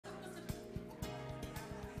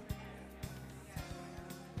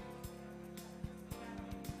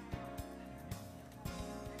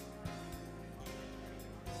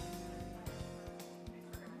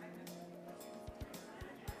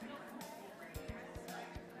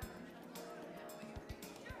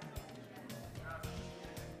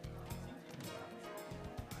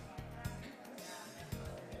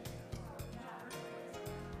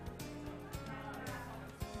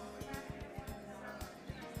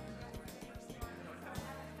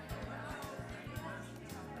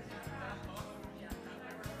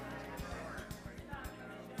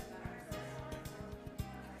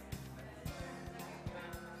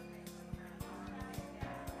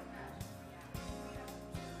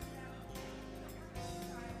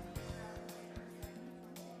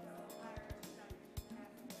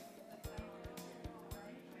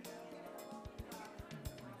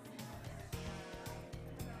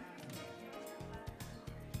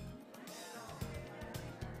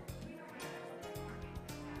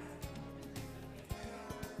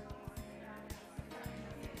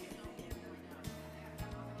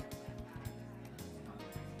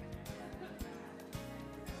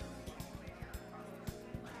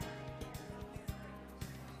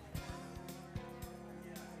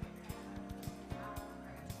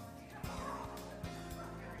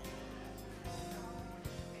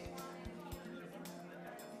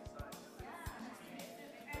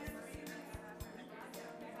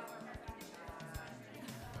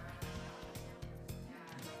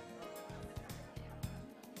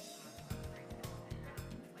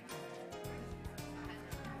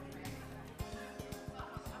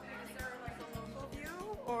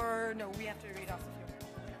Or no, we have to read off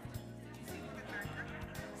the few.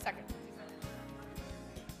 Second.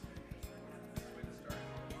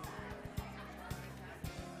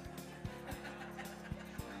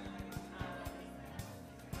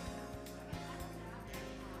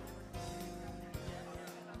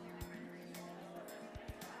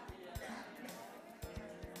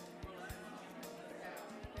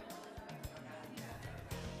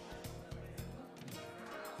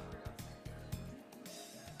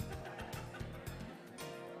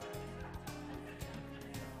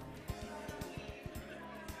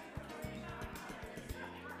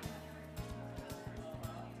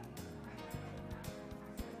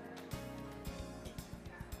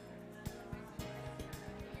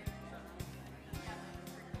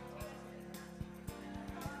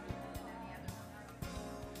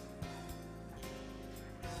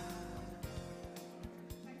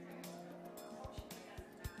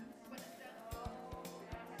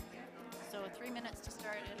 So 3 minutes to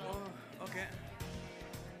start. It'll. Oh, okay.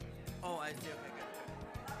 Oh, I see. Okay, good.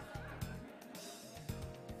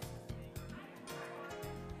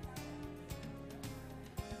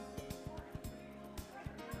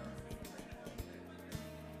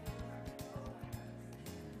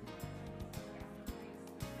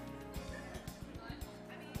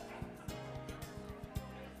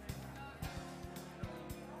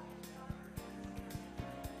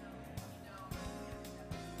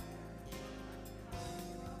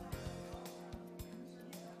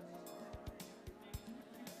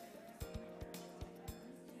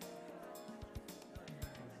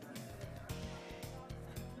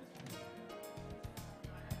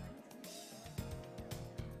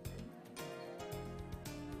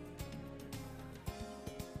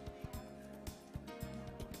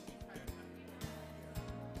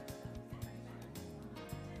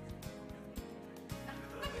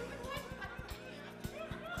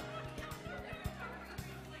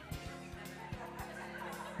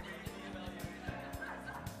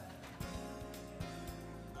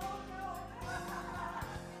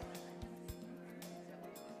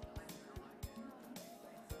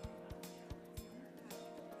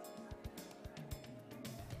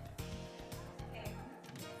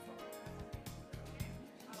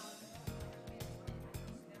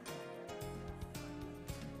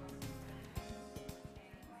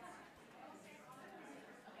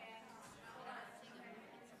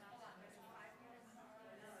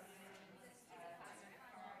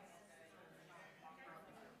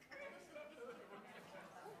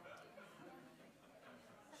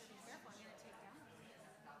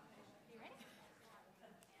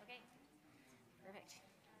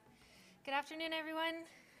 Good afternoon, everyone.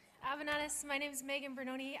 Abananis, my name is Megan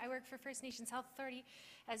Bernoni. I work for First Nations Health Authority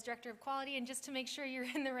as Director of Quality, and just to make sure you're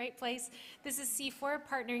in the right place, this is C4,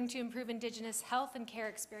 Partnering to Improve Indigenous Health and Care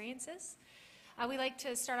Experiences. We like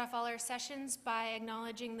to start off all our sessions by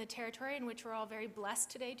acknowledging the territory in which we're all very blessed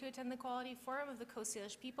today to attend the Quality Forum of the Coast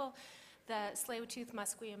Salish people, the Tsleil-Waututh,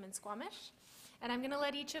 Musqueam, and Squamish. And I'm going to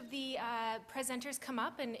let each of the presenters come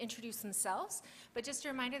up and introduce themselves. But just a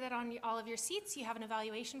reminder that on all of your seats, you have an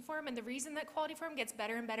evaluation form. And the reason that Quality Forum gets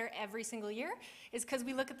better and better every single year is because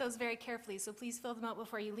we look at those very carefully. So please fill them out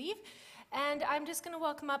before you leave. And I'm just going to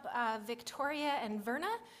welcome up Victoria and Verna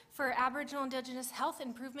for Aboriginal Indigenous Health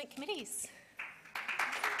Improvement Committees.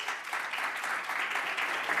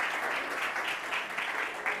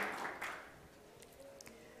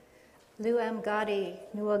 Luam Ghaida,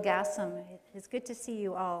 Nuogasam. It's good to see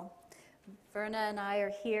you all. Verna and I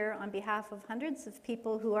are here on behalf of hundreds of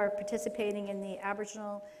people who are participating in the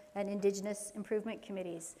Aboriginal and Indigenous Improvement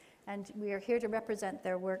Committees, and we are here to represent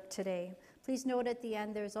their work today. Please note at the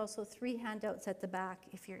end there's also 3 handouts at the back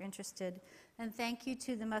if you're interested. And thank you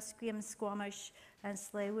to the Musqueam, Squamish, and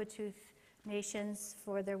Tsleil-Waututh nations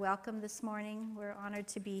for their welcome this morning. We're honored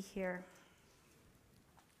to be here.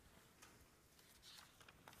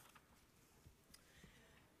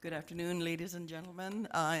 Good afternoon, ladies and gentlemen.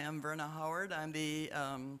 I am Verna Howard. I'm the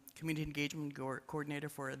Community Engagement Coordinator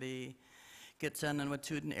for the Gitsan and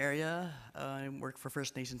Wet'suwet'en area. I work for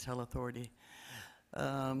First Nations Health Authority.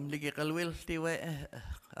 Ligi kalwil tiwe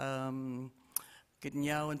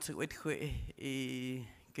Gitnyaw and Tsleil-Waututh I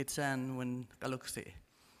Gitsan when kalukse.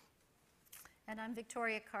 And I'm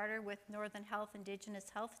Victoria Carter with Northern Health Indigenous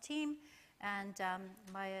Health Team. And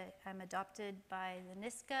I'm adopted by the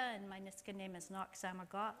Niska, and my Niska name is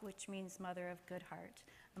Noksamagot, which means Mother of Good Heart.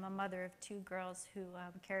 I'm a mother of 2 girls who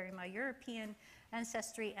carry my European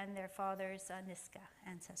ancestry and their father's Niska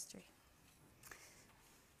ancestry.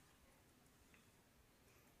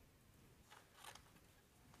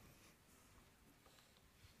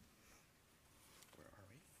 Where are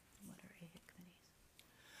we? What are AHIC committees?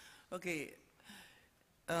 Okay.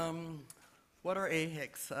 What are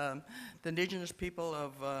AHICs? The Indigenous people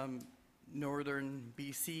of northern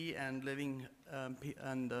BC and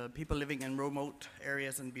people living in remote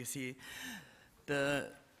areas in BC.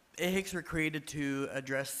 The AHICs were created to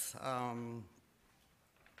address and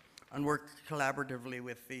work collaboratively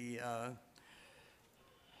with the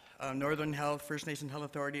Northern Health, First Nation Health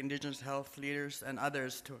Authority, Indigenous health leaders, and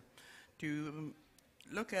others to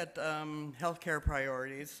look at healthcare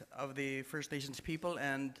priorities of the First Nations people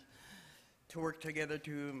and to work together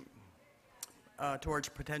towards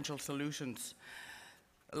potential solutions.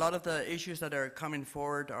 A lot of the issues that are coming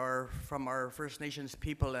forward are from our First Nations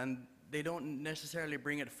people, and they don't necessarily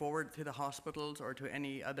bring it forward to the hospitals or to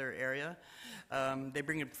any other area. They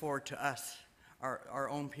bring it forward to us, our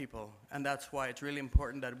own people, and that's why it's really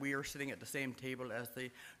important that we are sitting at the same table as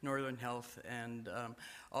the Northern Health and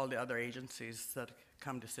all the other agencies that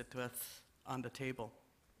come to sit with us on the table.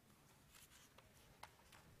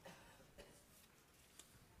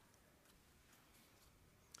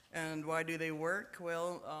 And why do they work?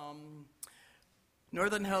 Well,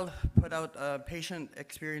 Northern Health put out patient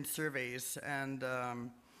experience surveys, and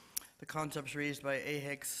the concepts raised by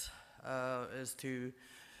AHICs is to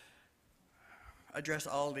address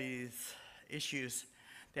all these issues.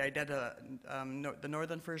 They the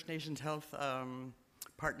Northern First Nations Health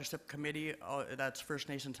Partnership Committee, that's First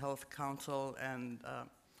Nations Health Council and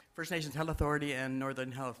First Nations Health Authority and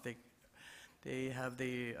Northern Health. They have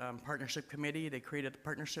the partnership committee. They created the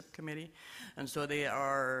partnership committee, and so they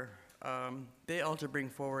are. They also bring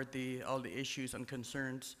forward all the issues and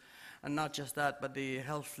concerns, and not just that, but the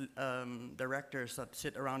health directors that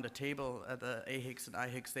sit around the table at the AHICs and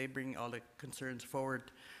IHICs. They bring all the concerns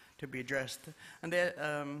forward to be addressed, and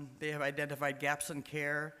they have identified gaps in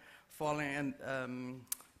care,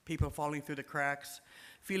 people falling through the cracks,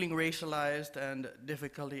 feeling racialized, and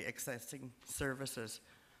difficulty accessing services.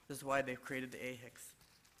 This is why they've created the AHICs.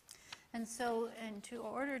 And so, in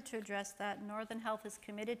order to address that, Northern Health is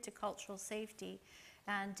committed to cultural safety,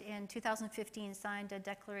 and in 2015 signed a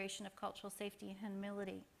Declaration of Cultural Safety and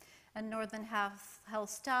Humility. And Northern Health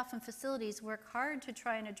staff and facilities work hard to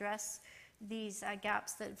try and address these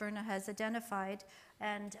gaps that Verna has identified.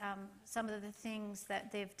 And some of the things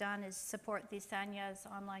that they've done is support the Tanya's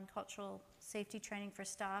online cultural safety training for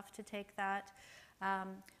staff to take that.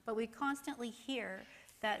 But we constantly hear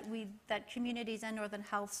that communities and Northern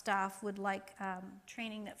Health staff would like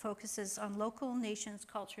training that focuses on local nations,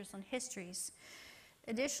 cultures, and histories.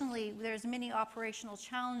 Additionally, there's many operational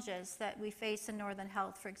challenges that we face in Northern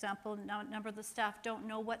Health. For example, a number of the staff don't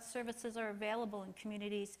know what services are available in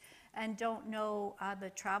communities and don't know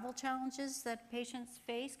the travel challenges that patients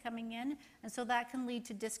face coming in. And so that can lead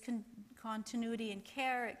to discontinuity in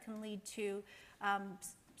care. It can lead to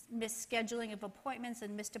misscheduling of appointments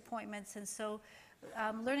and missed appointments. And so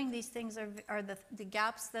learning these things are the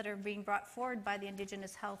gaps that are being brought forward by the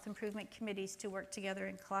Indigenous Health Improvement Committees to work together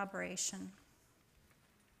in collaboration.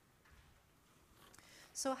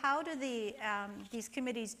 So how do these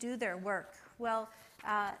committees do their work? Well,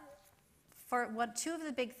 two of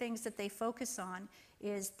the big things that they focus on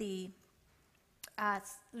is the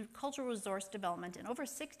cultural resource development, and over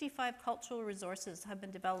 65 cultural resources have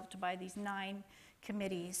been developed by these 9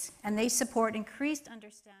 committees, and they support increased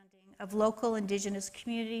understanding of local Indigenous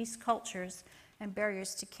communities, cultures, and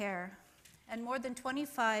barriers to care. And more than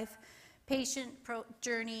 25 patient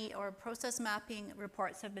journey or process mapping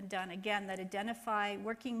reports have been done, again, that identify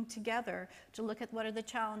working together to look at what are the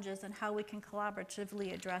challenges and how we can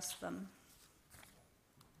collaboratively address them.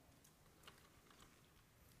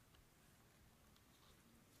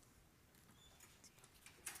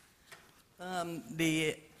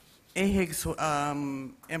 The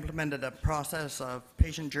AHICs implemented a process of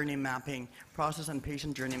patient journey mapping. Process and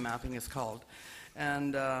patient journey mapping is called.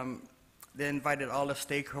 And they invited all the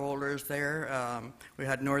stakeholders there. We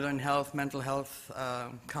had Northern Health, mental health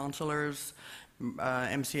counselors,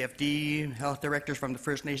 MCFD, health directors from the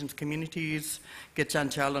First Nations communities, Gitsan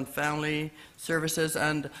Child and Family Services,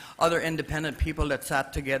 and other independent people that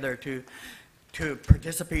sat together to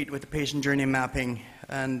participate with the patient journey mapping.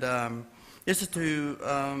 And this is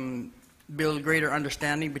to build greater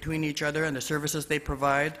understanding between each other and the services they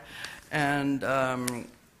provide, and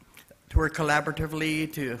to work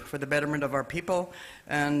collaboratively for the betterment of our people,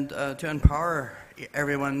 and to empower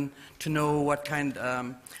everyone to know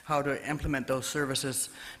how to implement those services,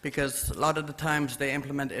 because a lot of the times they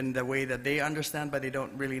implement in the way that they understand, but they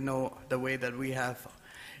don't really know the way that we have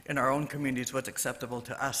in our own communities what's acceptable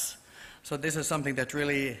to us. So this is something that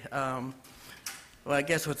really well, I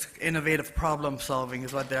guess what's innovative problem solving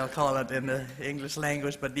is what they'll call it in the English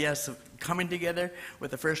language. But yes, coming together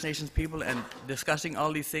with the First Nations people and discussing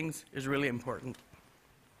all these things is really important.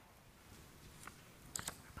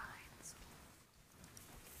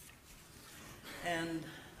 And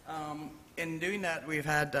in doing that, we've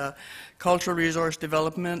had cultural resource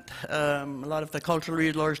development. A lot of the cultural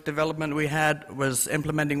resource development we had was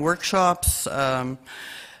implementing workshops.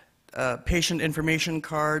 Patient information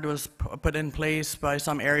card was put in place by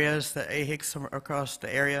some areas, the AHICs across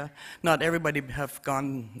the area. Not everybody have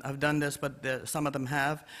done this, but some of them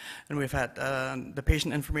have. And we've had the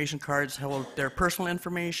patient information cards hold their personal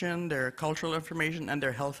information, their cultural information, and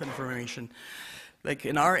their health information. Like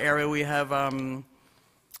in our area, we have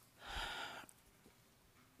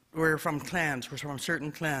we're from clans, we're from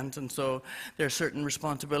certain clans, and so there's certain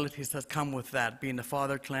responsibilities that come with that, being the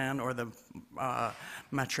father clan or the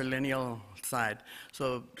matrilineal side.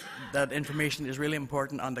 So that information is really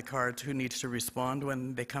important on the cards, who needs to respond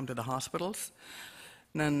when they come to the hospitals.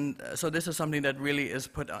 And then, so this is something that really is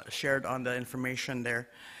shared on the information there.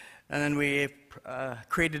 And then we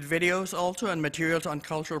created videos also and materials on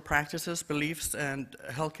cultural practices, beliefs, and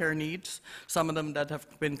healthcare needs. Some of them that have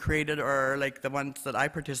been created are like the ones that I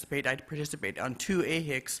participate. I participate on 2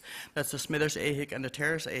 AHICs. That's the Smithers AHIC and the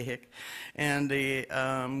Terrace AHIC. And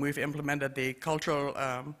we've implemented the cultural,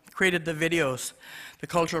 created the videos. The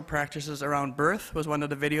cultural practices around birth was one of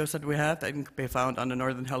the videos that we have that can be found on the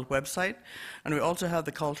Northern Health website. And we also have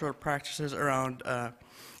the cultural practices around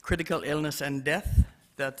critical illness and death.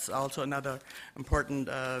 That's also another important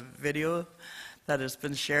video that has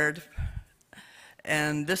been shared.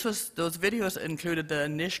 And those videos included the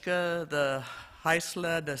Nishka, the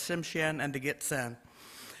Haisla, the Simshian, and the Gitsan.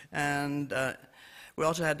 And we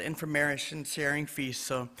also had the information sharing feast.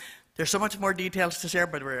 So there's so much more details to share,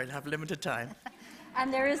 but we have limited time.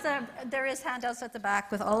 And there is handouts at the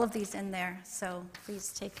back with all of these in there, so please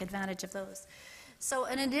take advantage of those. So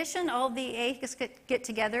in addition, all the AHICs get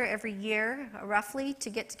together every year, roughly,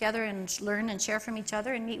 to get together and learn and share from each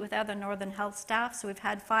other and meet with other Northern Health staff. So we've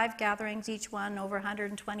had 5 gatherings, each one over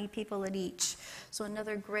 120 people at each. So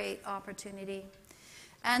another great opportunity.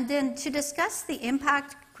 And then to discuss the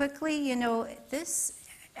impact quickly, you know,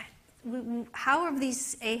 how have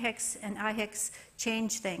these AHICs and IHICs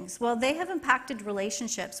changed things? Well, they have impacted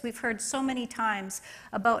relationships. We've heard so many times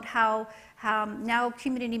about how now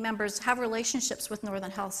community members have relationships with Northern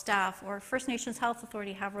Health staff, or First Nations Health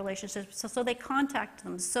Authority have relationships, so they contact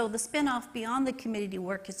them. So the spin-off beyond the community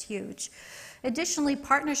work is huge. Additionally,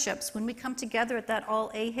 partnerships. When we come together at that all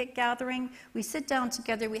AHIC gathering, we sit down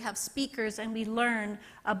together, we have speakers, and we learn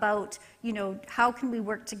about, you know, how can we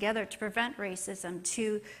work together to prevent racism,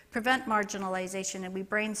 to prevent marginalization, and we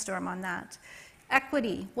brainstorm on that.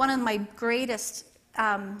 Equity. One of my greatest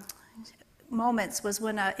moments was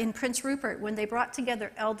when in Prince Rupert, when they brought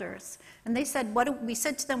together elders, and they said, we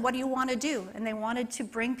said to them, what do you want to do? And they wanted to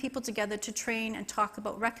bring people together to train and talk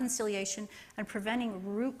about reconciliation and preventing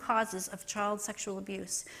root causes of child sexual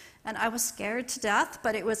abuse. And I was scared to death,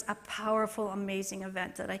 but it was a powerful, amazing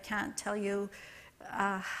event that I can't tell you,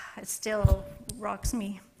 it still rocks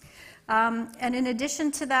me. And in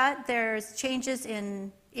addition to that, there's changes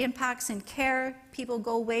in impacts in care. People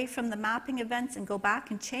go away from the mapping events and go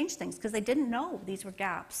back and change things because they didn't know these were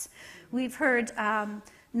gaps. We've heard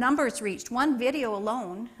numbers reached. One video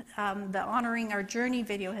alone, the Honoring Our Journey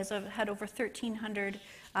video, has had over 1,300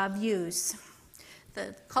 views.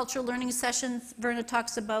 The cultural learning sessions Verna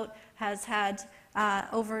talks about has had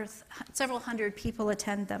over several hundred people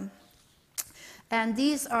attend them. And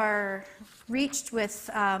these are reached with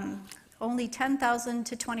only $10,000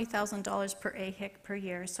 to $20,000 per AHIC per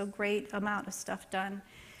year, so great amount of stuff done.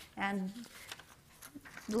 And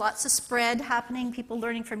lots of spread happening, people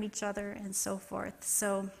learning from each other and so forth.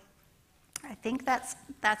 So I think that's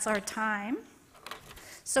our time.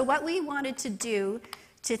 So what we wanted to do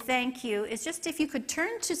to thank you is just if you could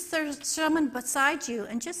turn to someone beside you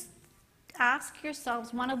and just ask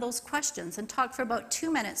yourselves one of those questions and talk for about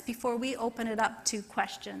 2 minutes before we open it up to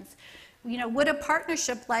questions. You know, would a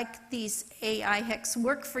partnership like these AIHICs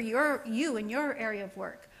work for you in your area of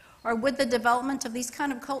work? Or would the development of these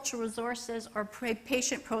kind of cultural resources or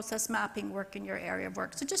patient process mapping work in your area of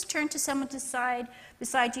work? So just turn to someone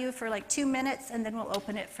beside you for like 2 minutes, and then we'll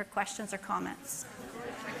open it for questions or comments.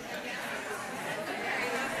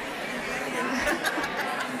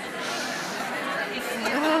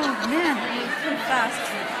 Oh man,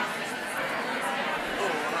 fast.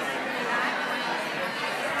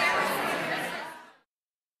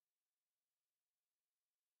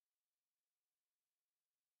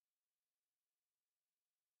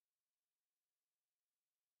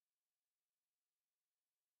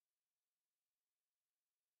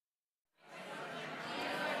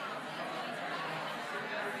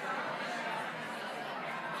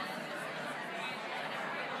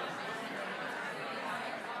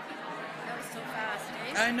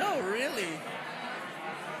 I know, really.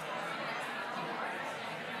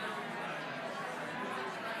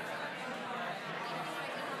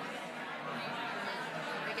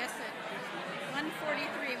 I guess at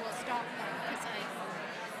 1:43 we'll stop them because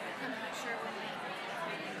I'm not sure when they.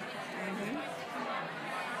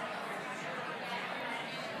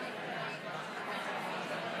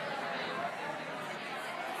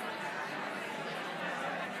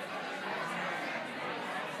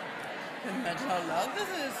 Imagine how loud this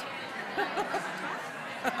is.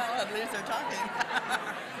 Well, at least they're talking.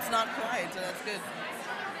 It's not quiet, so that's good.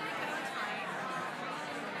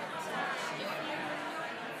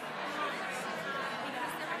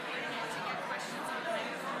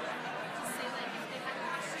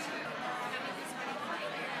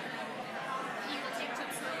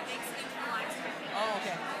 Oh,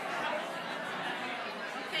 okay.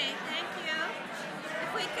 Okay, thank you. If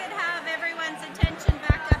we could have everyone's attention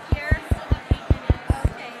back up here.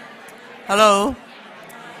 Okay. Hello.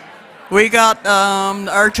 We got,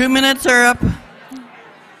 our 2 minutes are up.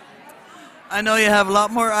 I know you have a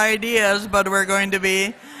lot more ideas, but we're going to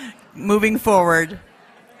be moving forward.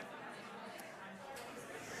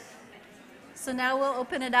 So now we'll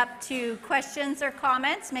open it up to questions or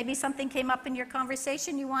comments. Maybe something came up in your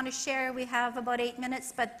conversation you want to share. We have about 8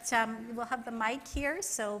 minutes, but we'll have the mic here,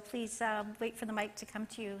 so please wait for the mic to come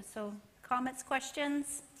to you. So comments,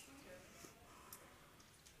 questions?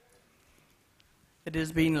 It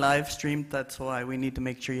is being live streamed, that's why we need to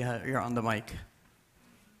make sure you're on the mic.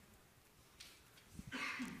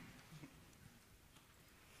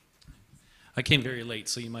 I came very late,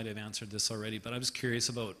 so you might have answered this already, but I was curious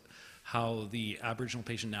about how the Aboriginal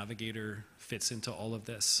patient navigator fits into all of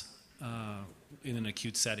this in an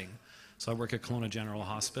acute setting. So I work at Kelowna General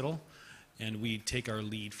Hospital, and we take our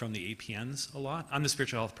lead from the APNs a lot. I'm the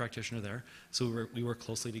spiritual health practitioner there, so we work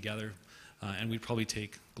closely together, and we'd probably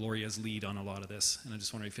take Gloria's lead on a lot of this, and I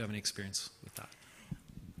just wonder if you have any experience with that.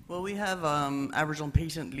 Well, we have Aboriginal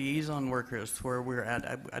patient liaison workers where we're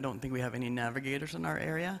at. I don't think we have any navigators in our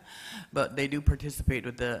area, but they do participate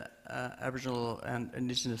with the Aboriginal and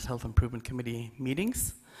Indigenous Health Improvement Committee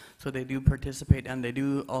meetings. So they do participate, and they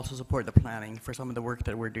do also support the planning for some of the work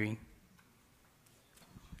that we're doing.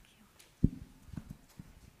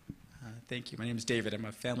 Thank you. My name is David. I'm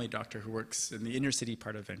a family doctor who works in the inner city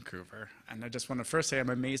part of Vancouver. And I just want to first say I'm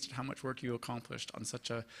amazed at how much work you accomplished on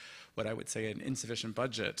such a, what I would say, an insufficient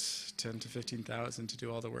budget, 10 to 15,000 to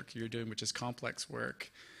do all the work you're doing, which is complex work.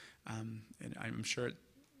 And I'm sure it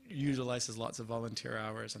utilizes lots of volunteer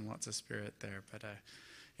hours and lots of spirit there. But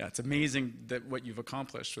yeah, it's amazing that what you've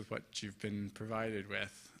accomplished with what you've been provided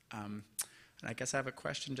with. And I guess I have a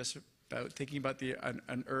question just about thinking about the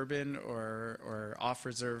an urban or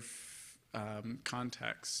off-reserve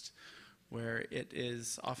context where it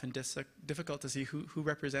is often difficult to see who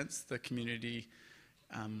represents the community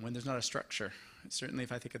when there's not a structure. Certainly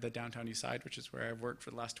if I think of the downtown east side, which is where I've worked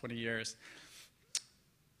for the last 20 years,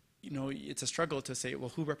 you know, it's a struggle to say, well,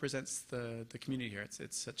 who represents the community here?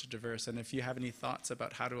 It's such a diverse, and if you have any thoughts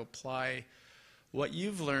about how to apply what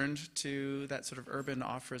you've learned to that sort of urban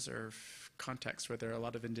off-reserve context where there are a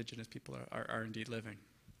lot of Indigenous people are indeed living.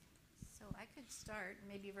 So I could start,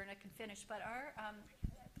 maybe Verna can finish, but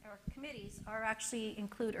our committees actually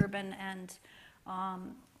include urban and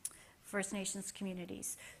First Nations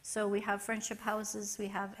communities. So we have friendship houses, we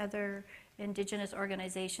have other Indigenous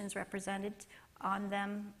organizations represented on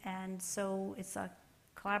them, and so it's a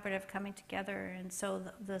collaborative coming together, and so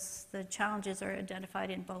the challenges are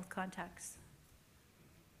identified in both contexts.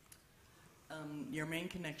 Your main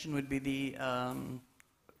connection would be the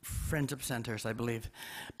friendship centers, I believe,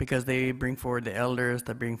 because they bring forward the elders,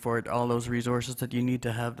 they bring forward all those resources that you need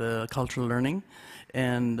to have the cultural learning,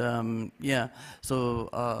 and yeah, so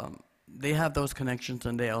they have those connections,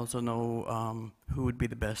 and they also know who would be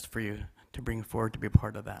the best for you to bring forward to be a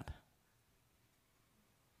part of that.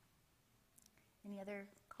 Any other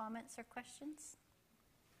comments or questions?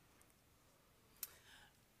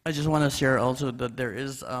 I just want to share also that there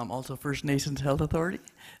is also First Nations Health Authority,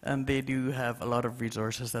 and they do have a lot of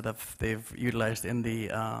resources that they've utilized in the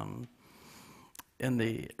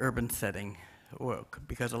urban setting,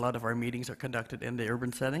 because a lot of our meetings are conducted in the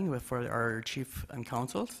urban setting for our chief and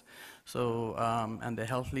councils, so and the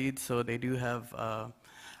health leads. So they do have a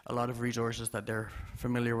lot of resources that they're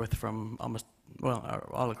familiar with from almost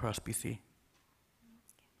all across BC.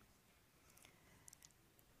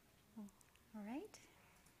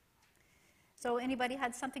 So anybody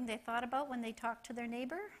had something they thought about when they talked to their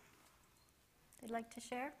neighbor they'd like to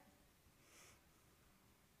share?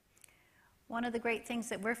 One of the great things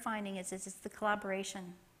that we're finding is it's the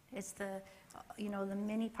collaboration. It's the you know, the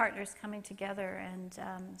many partners coming together, and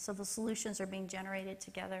so the solutions are being generated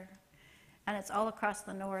together. And it's all across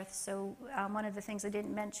the north. So one of the things I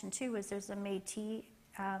didn't mention too is there's a Métis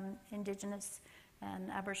Indigenous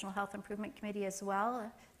and Aboriginal Health Improvement Committee as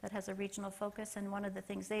well that has a regional focus. And one of the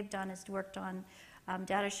things they've done is worked on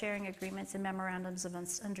data sharing agreements and memorandums of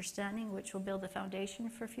understanding, which will build the foundation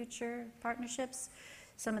for future partnerships.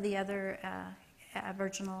 Some of the other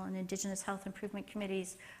Aboriginal and Indigenous health improvement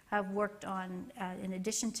committees have worked on, in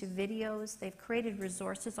addition to videos, they've created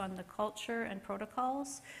resources on the culture and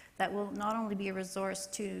protocols that will not only be a resource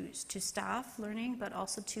to staff learning, but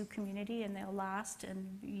also to community, and they'll last,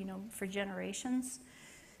 and you know, for generations.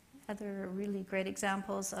 Other really great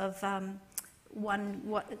examples of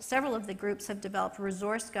several of the groups have developed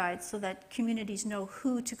resource guides so that communities know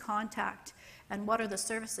who to contact and what are the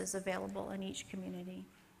services available in each community.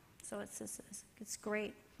 So it's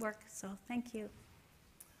great work, so thank you.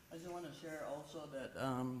 I just want to share also that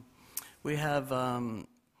we have a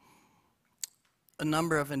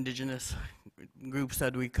number of Indigenous groups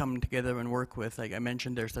that we come together and work with. Like I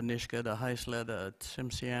mentioned, there's the Nishka, the Haisla, the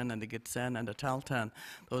Tsimshian, and the Gitsen, and the Taltan.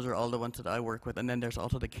 Those are all the ones that I work with. And then there's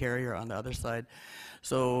also the carrier on the other side.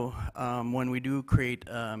 So when we do create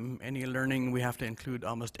any learning, we have to include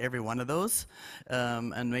almost every one of those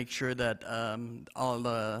and make sure that all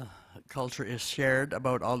the culture is shared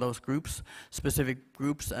about all those groups, specific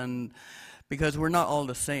groups, and because we're not all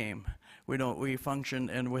the same. We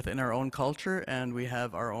function within our own culture, and we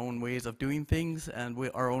have our own ways of doing things, and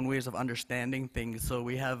our own ways of understanding things. So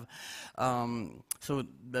we have, so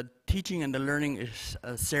the teaching and the learning is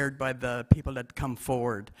shared by the people that come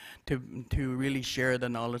forward to really share the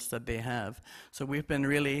knowledge that they have. So we've been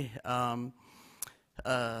really,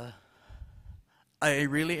 I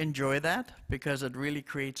really enjoy that because it really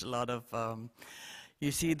creates a lot of,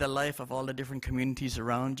 you see the life of all the different communities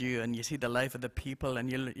around you, and you see the life of the people,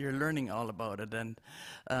 and you're learning all about it. And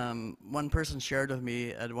one person shared with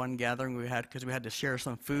me at one gathering we had, because we had to share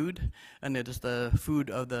some food, and it is the food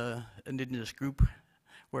of the Indigenous group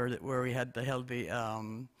where we had held the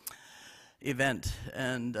event.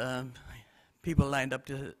 And people lined up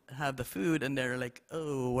to have the food, and they're like,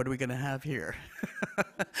 oh, what are we going to have here?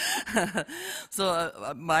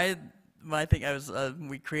 So my thing,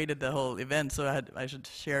 we created the whole event, so I should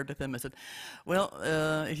share it with them. I said, well,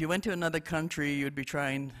 if you went to another country, you'd be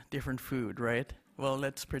trying different food, right? Well,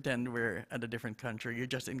 let's pretend we're at a different country. You're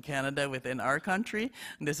just in Canada within our country,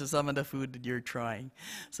 and this is some of the food that you're trying.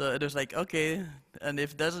 So it was like, okay, and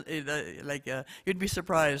if doesn't, you'd be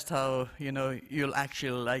surprised how, you know, you'll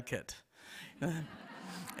actually like it.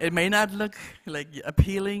 It may not look like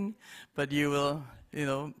appealing, but you will, you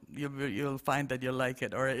know, you'll find that you'll like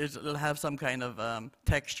it, or it'll have some kind of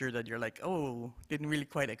texture that you're like, oh, didn't really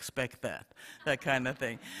quite expect that kind of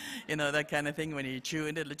thing. You know, that kind of thing when you chew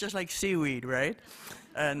into it, just like seaweed, right?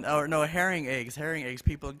 And, or no, herring eggs,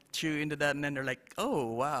 people chew into that and then they're like, oh,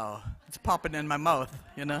 wow, it's popping in my mouth,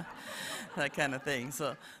 you know? That kind of thing.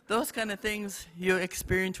 So those kind of things you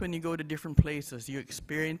experience when you go to different places. You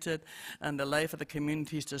experience it, and the life of the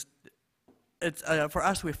community is just, it's, for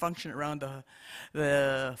us, we function around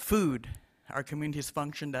the food. Our communities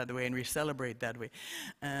function that way, and we celebrate that way.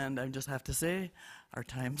 And I just have to say, our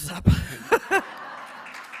time's up.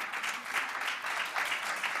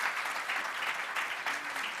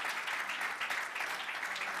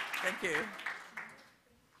 Thank you.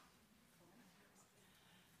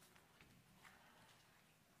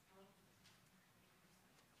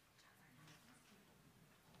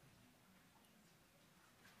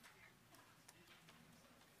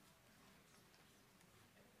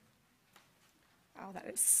 Oh, that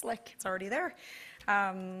is slick. It's already there.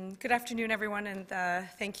 Good afternoon, everyone, and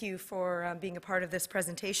thank you for being a part of this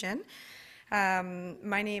presentation.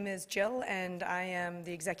 My name is Jill, and I am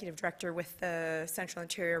the Executive Director with the Central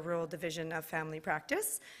Ontario Rural Division of Family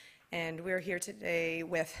Practice. And we're here today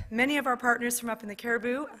with many of our partners from up in the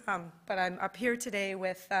Cariboo, but I'm up here today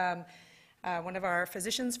with one of our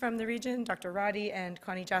physicians from the region, Dr. Radhi, and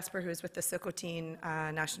Connie Jasper, who is with the Silcotin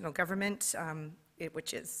National Government,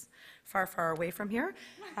 which is far, far away from here.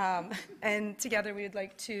 And together we would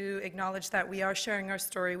like to acknowledge that we are sharing our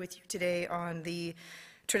story with you today on the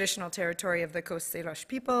traditional territory of the Coast Salish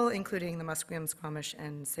people, including the Musqueam, Squamish,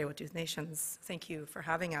 and Tsleil-Waututh nations. Thank you for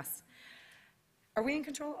having us. Are we in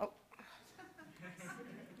control? Oh.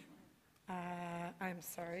 I'm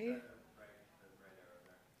sorry.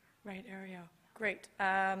 Right area. Great.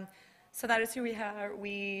 So that is who we have.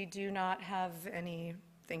 We do not have anything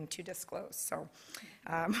to disclose, so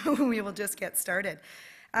we will just get started.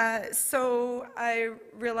 So I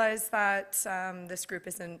realize that this group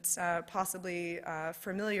isn't possibly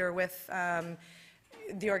familiar with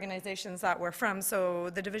the organizations that we're from. So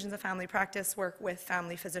the Divisions of Family Practice work with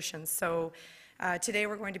family physicians. So today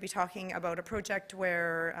we're going to be talking about a project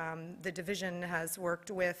where the division has worked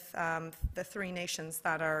with the 3 nations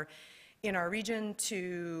that are in our region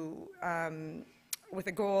to, with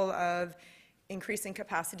a goal of increasing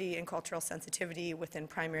capacity and cultural sensitivity within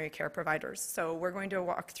primary care providers. So we're going to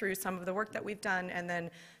walk through some of the work that we've done and then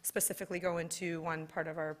specifically go into one part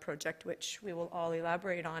of our project which we will all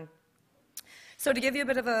elaborate on. So to give you a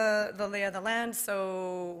bit of the lay of the land,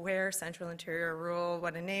 so where, central, interior, rural,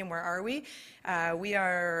 what a name, where are we? We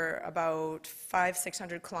are about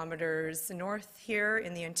 500-600 kilometers north here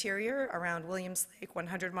in the interior around Williams Lake,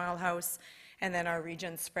 100-Mile House, and then our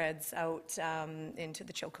region spreads out into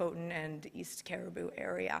the Chilcotin and East Caribou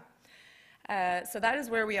area. So that is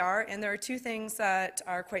where we are, and there are 2 things that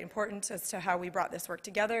are quite important as to how we brought this work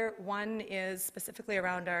together. One is specifically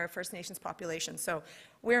around our First Nations population. So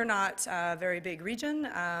we're not a very big region,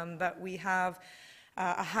 but we have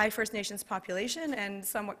a high First Nations population and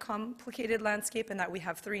somewhat complicated landscape in that we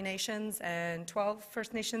have 3 nations and 12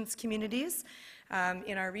 First Nations communities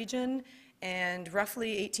in our region. And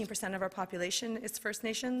roughly 18% of our population is First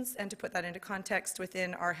Nations. And to put that into context,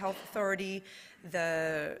 within our health authority,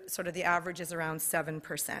 the average is around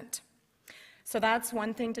 7%. So that's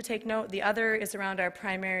one thing to take note. The other is around our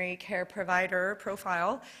primary care provider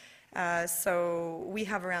profile. So we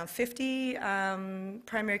have around 50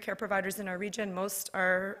 primary care providers in our region. Most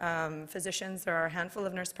are physicians. There are a handful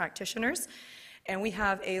of nurse practitioners. And we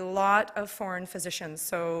have a lot of foreign physicians,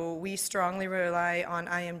 so we strongly rely on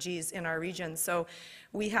IMGs in our region. So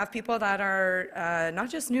we have people that are not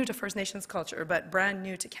just new to First Nations culture, but brand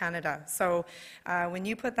new to Canada. So when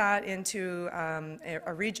you put that into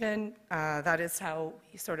a region, that is how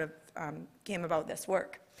we sort of came about this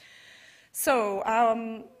work. So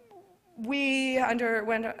we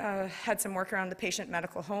had some work around the patient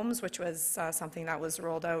medical homes, which was something that was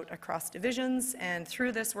rolled out across divisions, and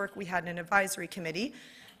through this work we had an advisory committee.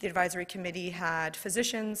 The advisory committee had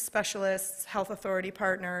physicians, specialists, health authority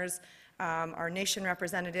partners, our nation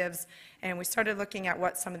representatives, and we started looking at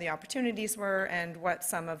what some of the opportunities were and what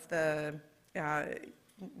some of the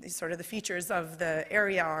sort of the features of the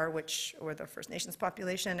area are, which were the First Nations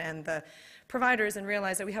population and the providers, and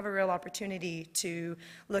realized that we have a real opportunity to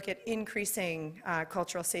look at increasing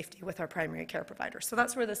cultural safety with our primary care providers. So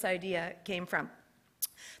that's where this idea came from.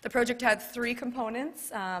 The project had 3 components.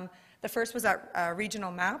 The first was a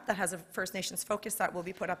regional map that has a First Nations focus that will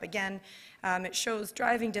be put up again. It shows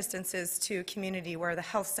driving distances to community where the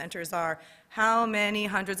health centers are, how many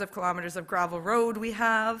hundreds of kilometers of gravel road we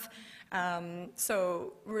have.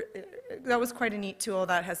 So that was quite a neat tool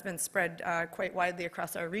that has been spread quite widely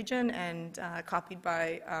across our region and copied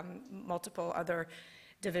by multiple other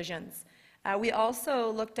divisions. We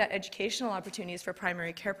also looked at educational opportunities for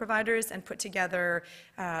primary care providers and put together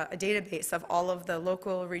a database of all of the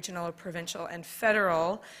local, regional, provincial, and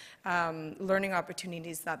federal learning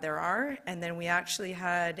opportunities that there are. And then we actually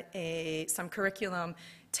had some curriculum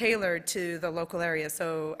tailored to the local area.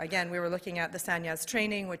 So again, we were looking at the Sanyas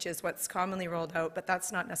training, which is what's commonly rolled out, but that's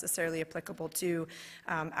not necessarily applicable to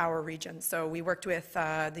our region. So we worked with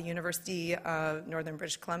the University of Northern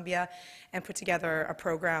British Columbia and put together a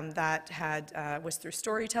program that was through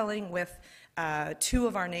storytelling with 2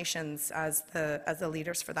 of our nations as the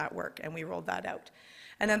leaders for that work, and we rolled that out.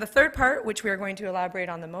 And then the third part, which we are going to elaborate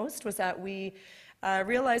on the most, was that we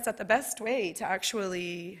realized that the best way to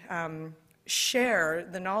actually share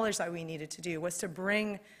the knowledge that we needed to do was to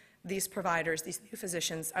bring these providers, these new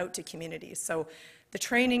physicians, out to communities. So the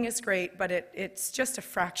training is great, but it's just a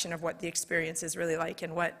fraction of what the experience is really like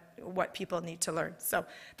and what people need to learn. So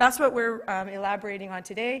that's what we're elaborating on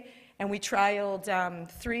today, and we trialed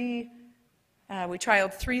 3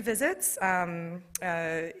 visits, and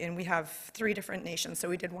we have 3 different nations, so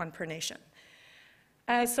we did 1 per nation.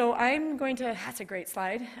 So I'm going to, that's a great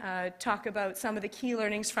slide, talk about some of the key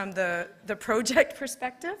learnings from the project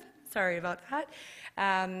perspective. Sorry about that.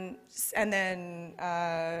 And then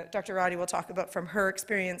Dr. Radhi will talk about from her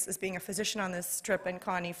experience as being a physician on this trip, and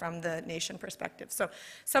Connie from the nation perspective. So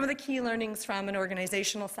some of the key learnings from an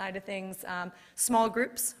organizational side of things, small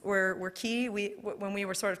groups were key. When we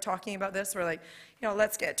were sort of talking about this, we're like,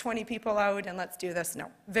 let's get 20 people out and let's do this. No,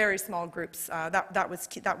 very small groups. That was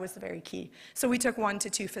key, that was very key. So we took 1 to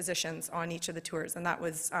 2 physicians on each of the tours, and that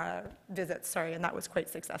was visits, and that was quite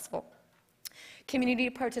successful. Community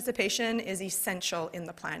participation is essential in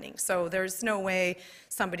the planning. So there's no way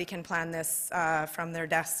somebody can plan this from their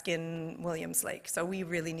desk in Williams Lake. So we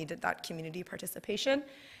really needed that community participation.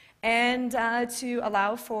 And to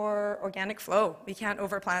allow for organic flow. We can't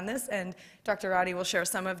overplan this, and Dr. Radhi will share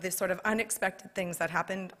some of the sort of unexpected things that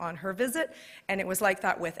happened on her visit, and it was like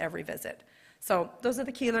that with every visit. So those are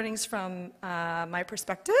the key learnings from my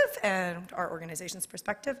perspective and our organization's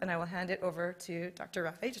perspective, and I will hand it over to Dr.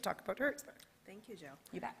 Radhi to talk about her experience. Thank you, Jill.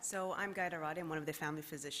 You bet. So I'm Ghaida Radhi. I'm one of the family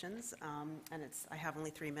physicians, and I have only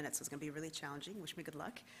 3 minutes, so it's going to be really challenging. Wish me good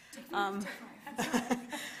luck.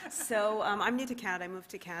 So I'm new to Canada. I moved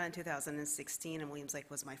to Canada in 2016, and Williams Lake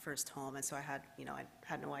was my first home, and so I had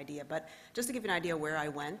no idea. But just to give you an idea where I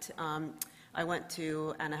went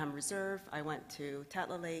to Anaheim Reserve, I went to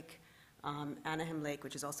Tatla Lake, Anaheim Lake,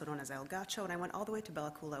 which is also known as El Gacho, and I went all the way to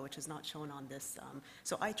Bella Coola, which is not shown on this.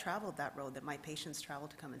 So I traveled that road that my patients travel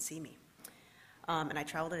to come and see me. And I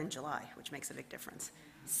traveled it in July, which makes a big difference.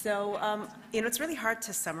 So, it's really hard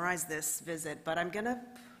to summarize this visit, but I'm going to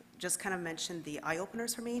just kind of mention the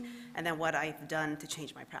eye-openers for me and then what I've done to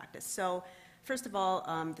change my practice. So, first of all,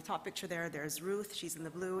 the top picture there's Ruth. She's in the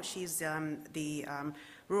blue. She's the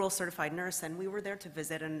rural certified nurse, and we were there to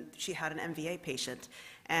visit, and she had an MVA patient.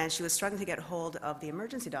 And she was struggling to get hold of the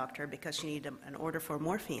emergency doctor because she needed an order for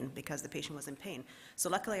morphine because the patient was in pain. So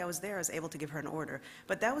luckily I was there, I was able to give her an order.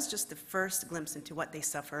 But that was just the first glimpse into what they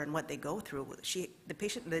suffer and what they go through.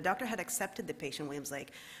 The doctor had accepted the patient, Williams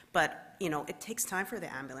Lake, but it takes time for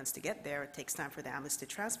the ambulance to get there. It takes time for the ambulance to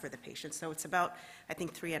transfer the patient. So it's about, I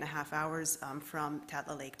think, 3.5 hours from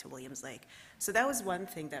Tatla Lake to Williams Lake. So that was one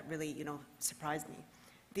thing that really, surprised me.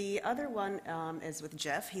 The other one is with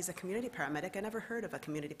Jeff. He's a community paramedic. I never heard of a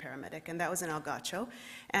community paramedic, and that was in El Gacho.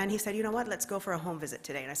 And he said, you know what, let's go for a home visit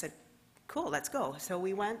today. And I said, cool, let's go. So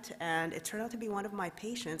we went, and it turned out to be one of my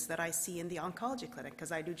patients that I see in the oncology clinic,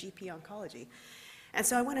 because I do GP oncology. And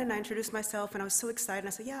so I went in and I introduced myself, and I was so excited.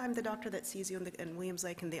 I said, yeah, I'm the doctor that sees you in Williams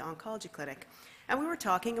Lake in the oncology clinic. And we were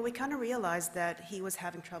talking, and we kind of realized that he was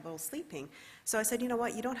having trouble sleeping. So I said, you know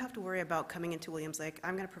what, you don't have to worry about coming into Williams Lake.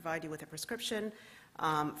 I'm going to provide you with a prescription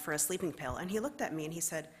for a sleeping pill. And he looked at me and he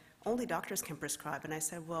said, only doctors can prescribe. And I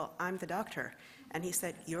said, well, I'm the doctor. And he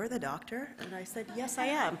said, you're the doctor? And I said, yes, I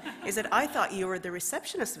am. He said, I thought you were the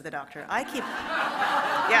receptionist of the doctor. I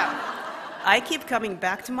keep coming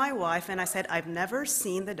back to my wife, and I said, I've never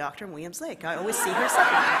seen the doctor in Williams Lake. I always see her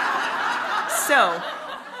supplement.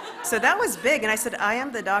 So that was big, and I said, I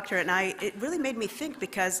am the doctor, and it really made me think,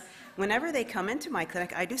 because whenever they come into my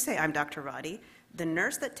clinic, I do say, I'm Dr. Radhi. The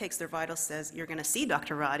nurse that takes their vitals says, you're going to see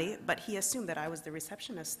Dr. Radhi, but he assumed that I was the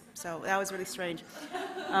receptionist. So that was really strange.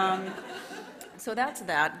 So that's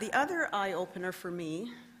that. The other eye-opener for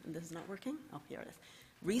me, and this is not working? Oh, here it is.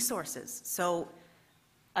 Resources. So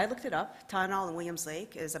I looked it up. Tylenol in Williams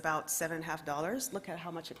Lake is about $7.50. Look at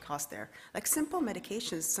how much it costs there. Like, simple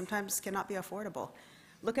medications sometimes cannot be affordable.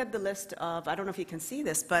 Look at the list of, I don't know if you can see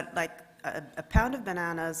this, but like a pound of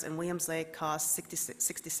bananas in Williams Lake costs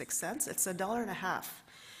 66 cents. It's $1.50.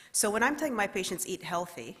 So when I'm telling my patients eat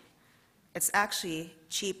healthy, it's actually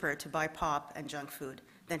cheaper to buy pop and junk food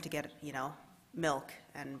than to get, milk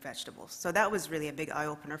and vegetables. So that was really a big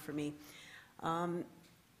eye-opener for me. And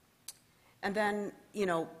then,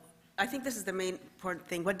 I think this is the main important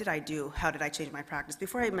thing. What did I do? How did I change my practice?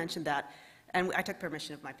 Before I mentioned that, and I took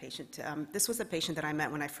permission of my patient. This was a patient that I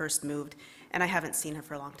met when I first moved, and I haven't seen her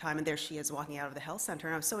for a long time, and there she is walking out of the health center,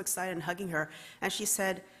 and I was so excited and hugging her, and she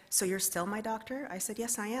said, so you're still my doctor? I said,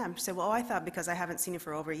 yes, I am. She said, well, I thought because I haven't seen you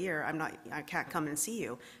for over a year, I can't come and see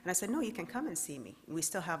you. And I said, no, you can come and see me. We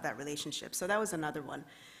still have that relationship. So that was another one.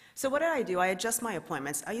 So what did? I adjust my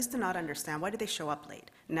appointments. I used to not understand. Why did they show up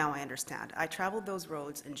late? Now I understand. I traveled those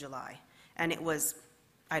roads in July, and it was,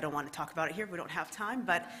 I don't want to talk about it here, we don't have time,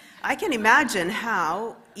 but I can imagine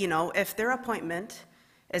how, if their appointment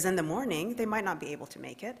is in the morning, they might not be able to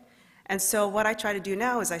make it. And so what I try to do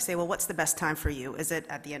now is I say, well, what's the best time for you? Is it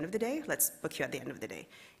at the end of the day? Let's book you at the end of the day.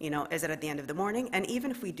 Is it at the end of the morning? And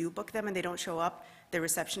even if we do book them and they don't show up, the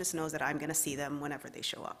receptionist knows that I'm going to see them whenever they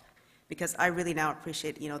show up. Because I really now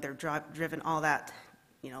appreciate, they're driven all that,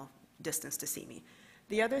 distance to see me.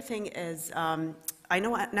 The other thing is, I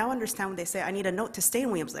now understand when they say, I need a note to stay in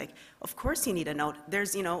Williams Lake. Of course you need a note.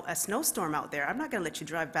 There's, a snowstorm out there. I'm not going to let you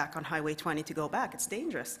drive back on Highway 20 to go back. It's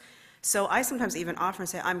dangerous. So I sometimes even offer and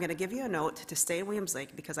say, I'm going to give you a note to stay in Williams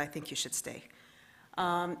Lake because I think you should stay.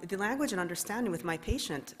 The language and understanding with my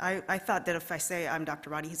patient, I thought that if I say I'm Dr.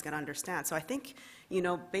 Radhi, he's going to understand. So I think,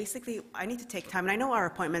 basically I need to take time. And I know our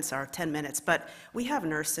appointments are 10 minutes, but we have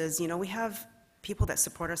nurses, we have people that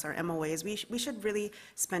support us, our MOAs, we should really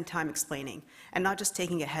spend time explaining and not just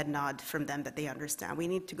taking a head nod from them that they understand. We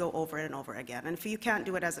need to go over it and over again. And if you can't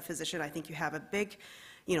do it as a physician, I think you have a big,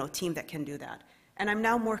 team that can do that. And I'm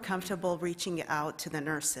now more comfortable reaching out to the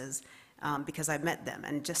nurses because I've met them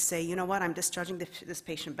and just say, you know what, I'm discharging this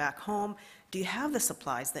patient back home. Do you have the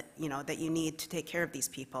supplies that you need to take care of these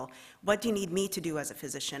people? What do you need me to do as a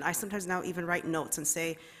physician? I sometimes now even write notes and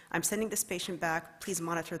say, I'm sending this patient back, please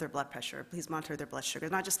monitor their blood pressure, please monitor their blood sugar.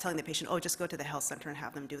 Not just telling the patient, oh, just go to the health center and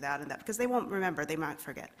have them do that and that, because they won't remember, they might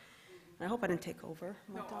forget. And I hope I didn't take over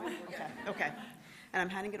my time. Okay. And I'm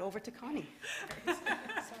handing it over to Connie. Sorry.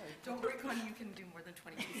 Don't worry, Connie, you can do more than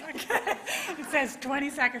 22 seconds. It says 20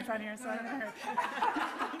 seconds on here, so I haven't heard.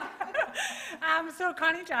 So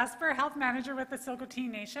Connie Jasper, Health Manager with the Silcoteen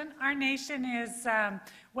Nation. Our nation is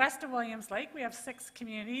west of Williams Lake. We have 6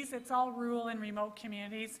 communities. It's all rural and remote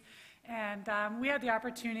communities. And we had the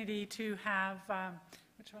opportunity to have,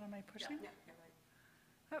 which one am I pushing? Yeah, you're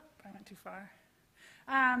right. Oh, I went too far.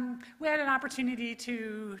 We had an opportunity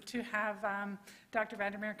to have Dr.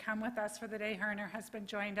 Vandermeer come with us for the day. Her and her husband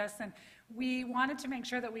joined us, and we wanted to make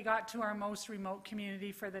sure that we got to our most remote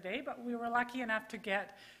community for the day, but we were lucky enough to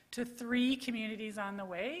get to 3 communities on the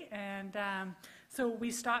way, and so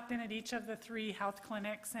we stopped in at each of the 3 health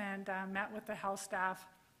clinics and met with the health staff.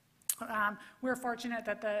 We're fortunate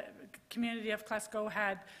that the community of Klesko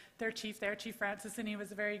had their chief there, Chief Francis, and he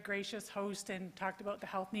was a very gracious host and talked about the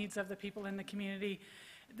health needs of the people in the community.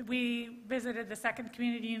 We visited the 2nd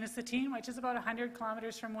community, Unisatine, which is about 100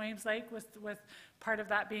 kilometers from Williams Lake, with part of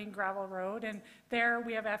that being gravel road. And there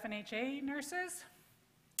we have FNHA nurses.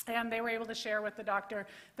 And they were able to share with the doctor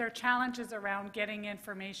their challenges around getting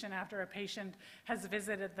information after a patient has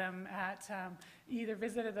visited them at either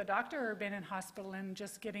visited the doctor or been in hospital, and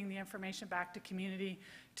just getting the information back to community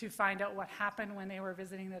to find out what happened when they were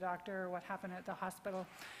visiting the doctor or what happened at the hospital.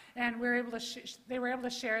 And we were able to they were able to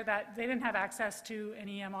share that they didn't have access to an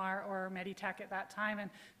EMR or Meditech at that time, and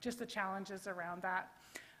just the challenges around that.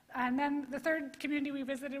 And then the 3rd community we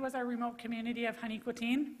visited was our remote community of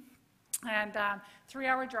Haniquatine. And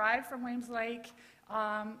 3-hour drive from Williams Lake.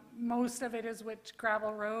 Most of it is with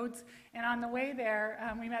gravel roads. And on the way there,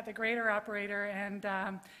 we met the grader operator,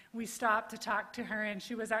 and we stopped to talk to her, and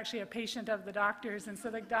she was actually a patient of the doctor's. And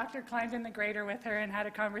so the doctor climbed in the grader with her and had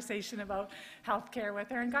a conversation about healthcare with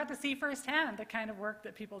her, and got to see firsthand the kind of work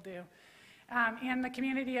that people do. In the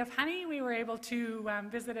community of Honey, we were able to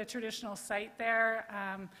visit a traditional site there,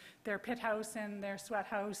 their pit house and their sweat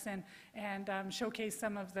house, and showcase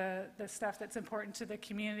some of the stuff that's important to the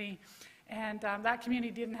community. And that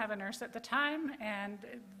community didn't have a nurse at the time, and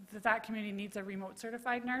that community needs a remote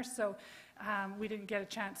certified nurse, so we didn't get a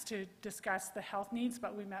chance to discuss the health needs,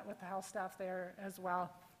 but we met with the health staff there as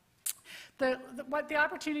well. What the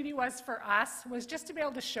opportunity was for us was just to be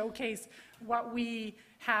able to showcase what we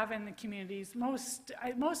have in the communities. Most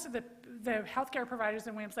of the healthcare providers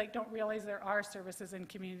in Williams Lake don't realize there are services in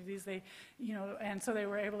communities. And so they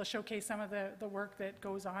were able to showcase some of the work that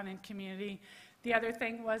goes on in community. The other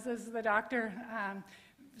thing was, as the doctor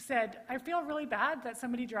said, I feel really bad that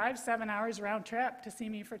somebody drives 7 hours round trip to see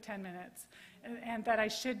me for 10 minutes. And that I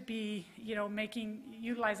should be,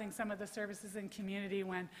 utilizing some of the services in community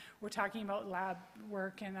when we're talking about lab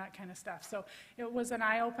work and that kind of stuff. So it was an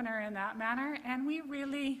eye-opener in that manner, and we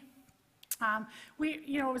really,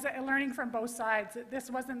 it was a learning from both sides.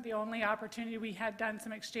 This wasn't the only opportunity. We had done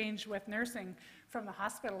some exchange with nursing from the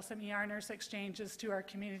hospital, some ER nurse exchanges to our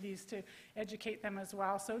communities to educate them as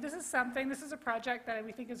well. So this is a project that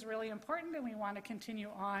we think is really important, and we want to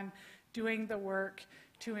continue on doing the work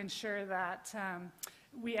to ensure that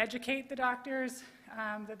we educate the doctors,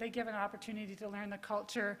 that they give an opportunity to learn the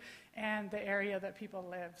culture and the area that people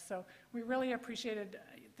live. So we really appreciated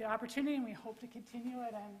the opportunity, and we hope to continue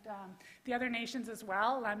it. And the other nations as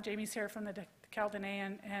well. Jamie's here from the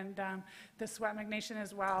Kaldane and the Swetmuk Nation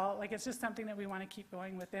as well. It's just something that we want to keep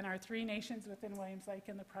going within our 3 nations within Williams Lake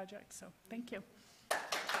in the project. So thank you.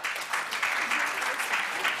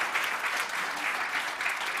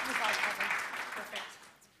 Perfect.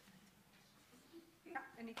 Yeah,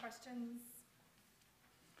 any questions?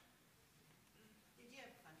 Did you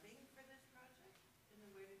have funding for this project? And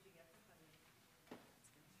where did you get the funding?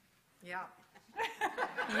 Yeah.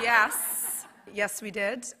 Yes, we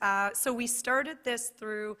did. So we started this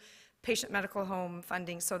through patient medical home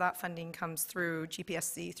funding, so that funding comes through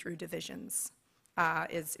GPSC through divisions.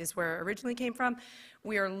 Is where it originally came from.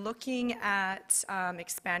 We are looking at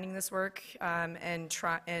expanding this work and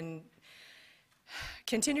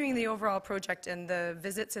continuing the overall project, and the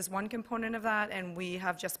visits is one component of that, and we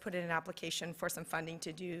have just put in an application for some funding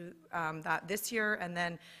to do that this year, and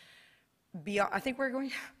then I think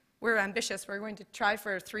we're ambitious. We're going to try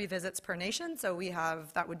for 3 visits per nation. So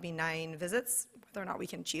that would be 9 visits. Whether or not we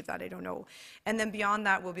can achieve that, I don't know. And then beyond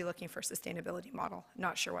that, we'll be looking for a sustainability model.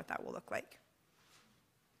 Not sure what that will look like.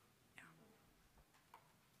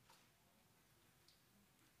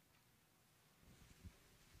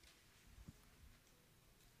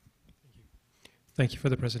 Thank you for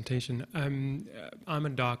the presentation. I'm a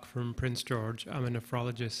doc from Prince George. I'm a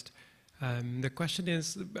nephrologist. The question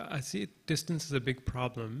is, I see distance is a big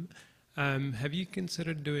problem. Have you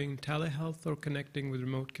considered doing telehealth or connecting with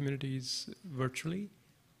remote communities virtually?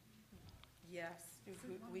 Yes,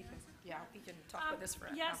 we can talk about this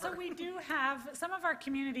forever. Yeah, so we do have, some of our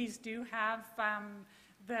communities do have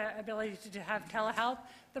the ability to have telehealth.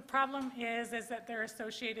 The problem is that they're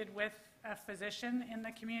associated with a physician in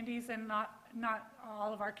the communities, and not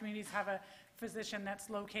all of our communities have a physician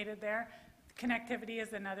that's located there. Connectivity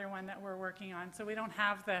is another one that we're working on. So we don't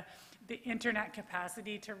have the internet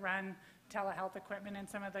capacity to run telehealth equipment in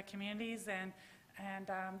some of the communities, and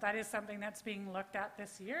that is something that's being looked at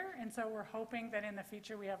this year. And so we're hoping that in the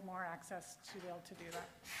future we have more access to be able to do that.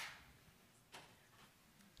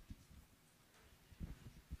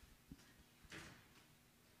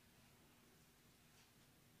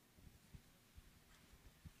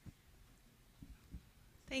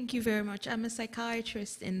 Thank you very much. I'm a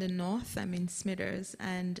psychiatrist in the north. I'm in Smithers,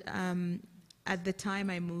 and at the time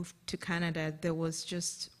I moved to Canada, there was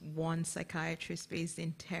just one psychiatrist based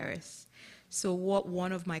in Terrace. So what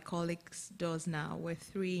one of my colleagues does now, we're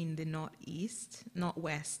 3 in the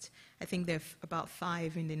northwest. I think there are about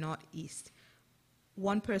 5 in the northeast.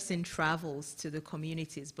 One person travels to the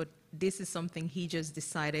communities, but this is something he just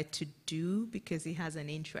decided to do because he has an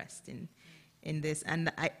interest in this,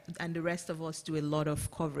 and the rest of us do a lot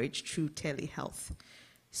of coverage through telehealth.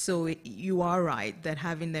 So you are right that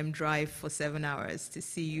having them drive for 7 hours to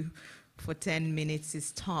see you for 10 minutes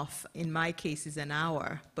is tough. In my case, it's an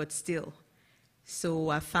hour, but still. So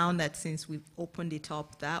I found that since we've opened it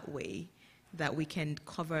up that way, that we can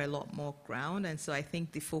cover a lot more ground, and so I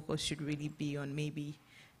think the focus should really be on maybe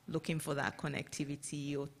looking for that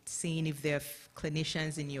connectivity or seeing if there are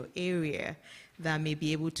clinicians in your area that may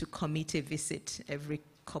be able to commit a visit every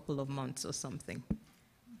couple of months or something.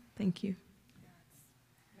 Thank you.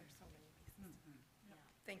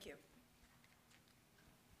 Thank you.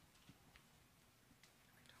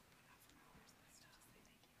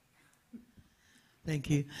 Thank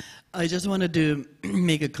you. I just wanted to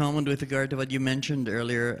make a comment with regard to what you mentioned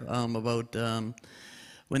earlier about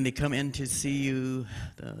when they come in to see you,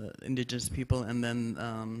 the Indigenous people, and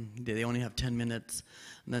then they only have 10 minutes,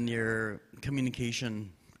 and then your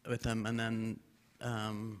communication with them, and then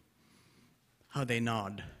how they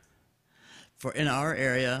nod. In our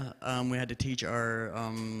area, we had to teach our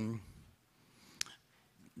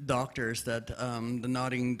doctors that the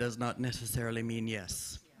nodding does not necessarily mean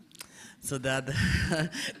yes. So that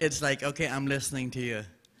it's like, okay, I'm listening to you.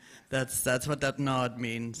 That's what that nod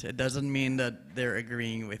means. It doesn't mean that they're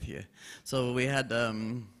agreeing with you. So we had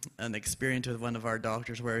an experience with one of our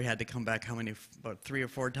doctors where we had to come back about 3 or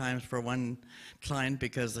 4 times for one client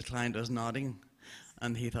because the client was nodding,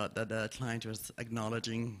 and he thought that the client was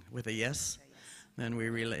acknowledging with a yes.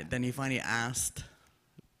 Then he finally asked.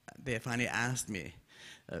 They finally asked me.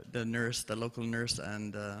 The local nurse,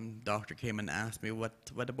 and doctor came and asked me what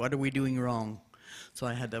are we doing wrong. So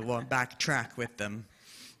I had to backtrack with them.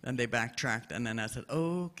 And they backtracked, and then I said,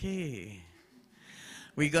 okay,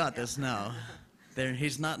 we got this now.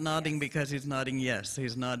 He's not nodding because he's nodding yes.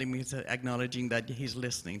 He's nodding, he's acknowledging that he's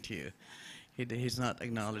listening to you. He's not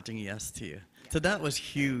acknowledging yes to you. Yeah. So that was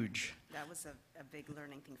huge. That was a big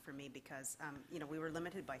learning thing for me because, we were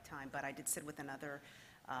limited by time, but I did sit with another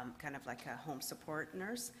kind of like a home support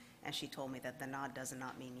nurse, and she told me that the nod does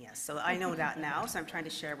not mean yes. So I know that now, so I'm trying to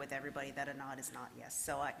share with everybody that a nod is not yes.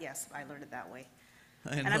 So yes, I learned it that way.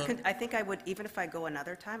 And I think I would, even if I go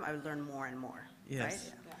another time, I would learn more and more. Yes.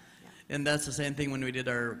 Right? Yeah. And that's the same thing when we did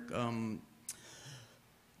our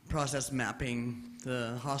process mapping.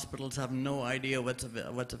 The hospitals have no idea what's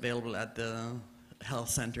available at the health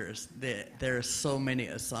centers. There are so many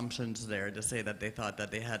assumptions there to say that they thought that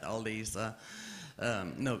they had all these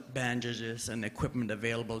bandages and equipment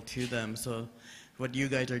available to them. So what you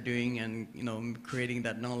guys are doing and creating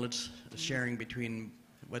that knowledge sharing between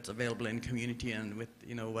what's available in community and with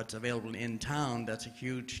what's available in town, that's a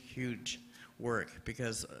huge work,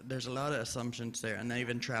 because there's a lot of assumptions there. And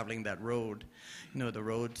even traveling that road, the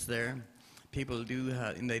roads there, people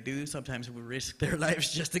do sometimes risk their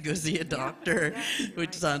lives just to go see a doctor,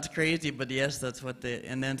 which sounds crazy, but yes, that's what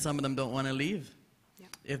and then some of them don't want to leave.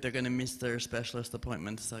 if they're going to miss their specialist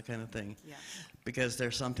appointments, that kind of thing. Yeah. Because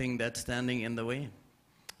there's something that's standing in the way.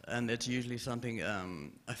 And it's usually something,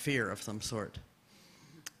 a fear of some sort,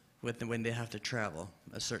 when they have to travel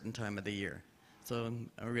a certain time of the year. So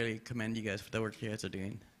I really commend you guys for the work you guys are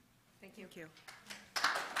doing. Thank you. Thank you.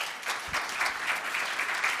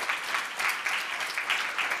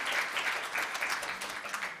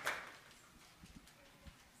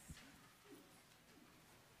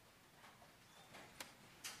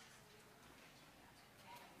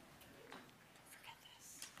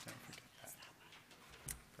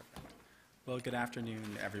 Well, good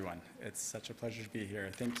afternoon, everyone. It's such a pleasure to be here.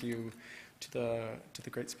 Thank you to the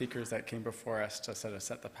great speakers that came before us to sort of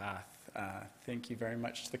set the path. Thank you very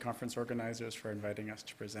much to the conference organizers for inviting us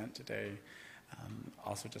to present today.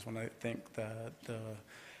 Also, just want to thank the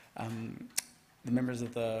members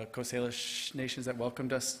of the Coast Salish nations that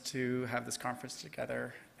welcomed us to have this conference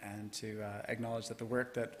together, and to acknowledge that the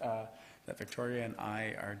work that Victoria and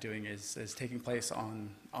I are doing is taking place on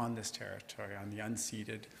this territory, on the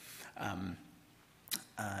unceded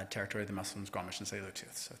territory of the Muslims, Squamish, and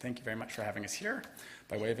Tsleil-Waututh. So thank you very much for having us here.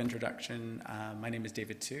 By way of introduction, my name is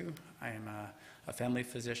David Tu. I am a family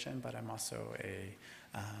physician, but I'm also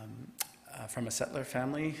from a settler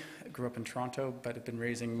family. I grew up in Toronto, but have been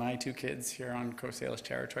raising my two kids here on Coast Salish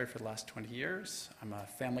territory for the last 20 years. I'm a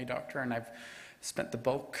family doctor, and I've spent the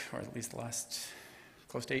bulk, or at least the last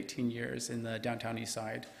close to 18 years, in the downtown east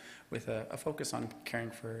side with a focus on caring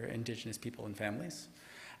for Indigenous people and families.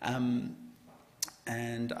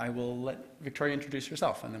 And I will let Victoria introduce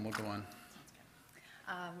herself, and then we'll go on.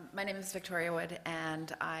 My name is Victoria Wood,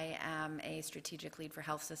 and I am a strategic lead for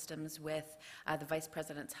health systems with the Vice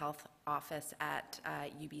President's Health Office at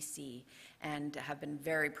UBC, and have been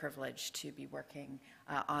very privileged to be working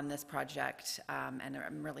on this project, and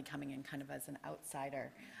I'm really coming in kind of as an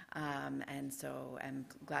outsider, and so I'm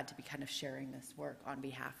glad to be kind of sharing this work on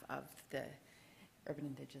behalf of the Urban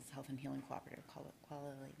Indigenous Health and Healing Cooperative, Kuala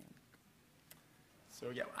Lumpur. So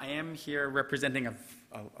yeah, I am here representing a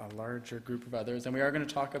larger group of others, and we are going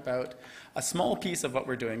to talk about a small piece of what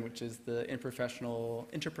we're doing, which is the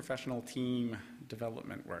interprofessional team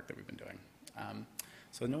development work that we've been doing.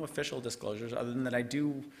 So no official disclosures, other than that I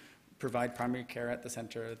do provide primary care at the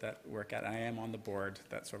center that work at. I am on the board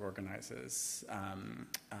that sort of organizes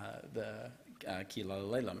the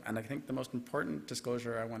Kielpinski. And I think the most important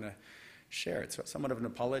disclosure I want to share, it's somewhat of an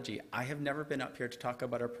apology. I have never been up here to talk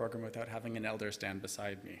about our program without having an elder stand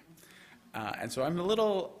beside me. And so I'm a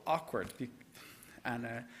little awkward, and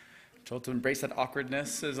told to embrace that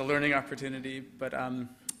awkwardness as a learning opportunity, but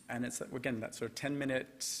and it's, again, that sort of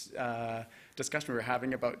 10-minute discussion we were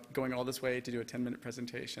having about going all this way to do a 10-minute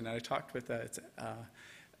presentation. And I talked with,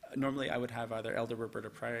 normally I would have either Elder Roberta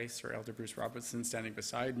Price or Elder Bruce Robertson standing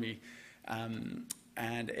beside me,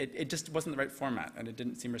 and it just wasn't the right format, and it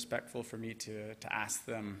didn't seem respectful for me to ask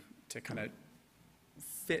them to kind of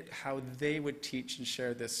fit how they would teach and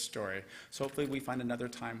share this story. So hopefully we find another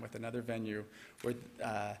time with another venue where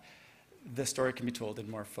the story can be told in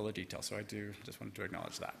more fuller detail. So I do just wanted to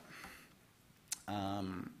acknowledge that.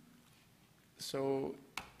 So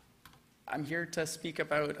I'm here to speak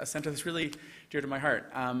about a center that's really dear to my heart.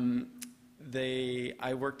 I've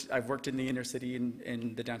worked in the inner city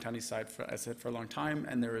in the downtown east side, for a long time,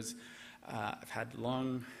 and there was, I've had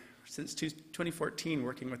since 2014,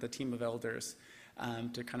 working with a team of elders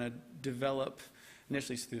to kind of develop,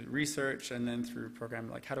 initially through research and then through a program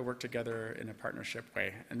like how to work together in a partnership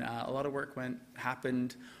way. And a lot of work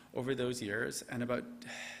happened over those years, and about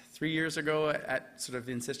 3 years ago, at sort of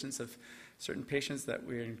the insistence of certain patients that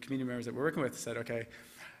we're in, community members that we're working with, said, okay,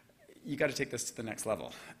 you got to take this to the next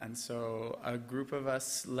level. And so a group of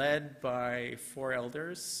us, led by 4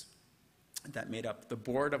 elders that made up the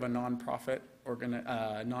board of a nonprofit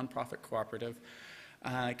cooperative,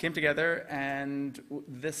 came together, and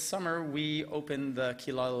this summer we opened the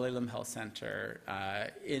Kielpinski Health Center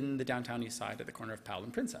in the downtown east side at the corner of Powell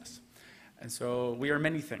and Princess. And so we are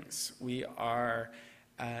many things. We are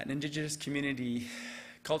an Indigenous community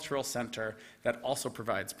cultural center that also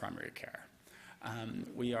provides primary care.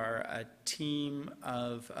 We are a team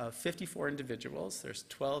of 54 individuals. There's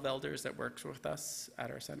 12 elders that work with us at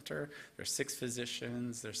our center. There's 6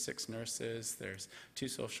 physicians, there's 6 nurses, there's 2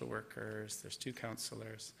 social workers, there's 2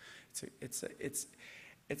 counselors. It's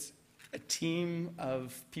a team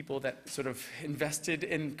of people that sort of invested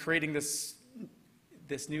in creating this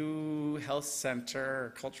new health center,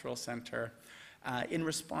 or cultural center, in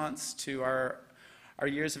response to our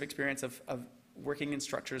years of experience of working in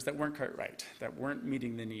structures that weren't quite right, that weren't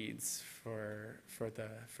meeting the needs for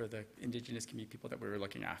the Indigenous community people that we were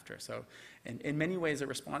looking after. So in many ways, a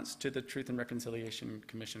response to the Truth and Reconciliation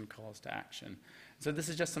Commission calls to action. So this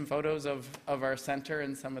is just some photos of our center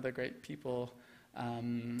and some of the great people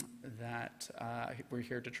that we're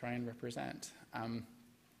here to try and represent.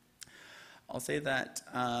 I'll say that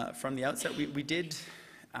from the outset, we did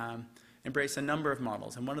embrace a number of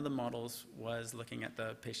models, and one of the models was looking at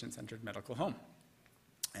the patient-centered medical home.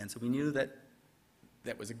 And so we knew that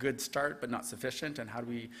that was a good start, but not sufficient, and how do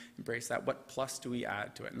we embrace that? What plus do we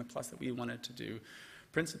add to it? And the plus that we wanted to do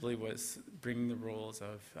principally was bring the roles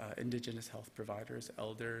of Indigenous health providers,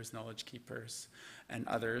 elders, knowledge keepers, and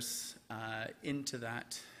others into the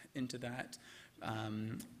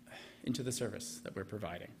service that we're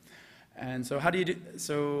providing. And so how do you do,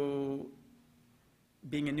 so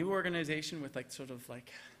being a new organization with the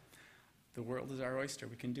world is our oyster,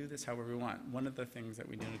 we can do this however we want. One of the things that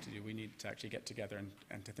we needed to do, we need to actually get together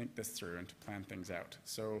and to think this through and to plan things out.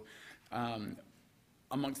 So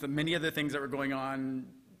amongst the many other things that were going on,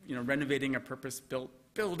 renovating a purpose-built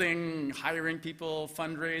building, hiring people,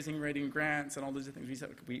 fundraising, writing grants, and all those things,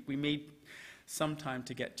 we made some time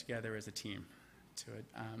to get together as a team to it.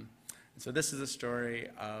 So this is a story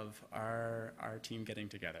of our team getting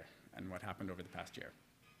together and what happened over the past year.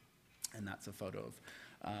 And that's a photo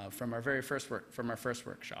of from our first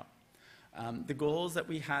workshop. The goals that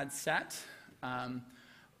we had set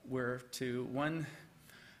were to, one,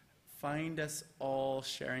 find us all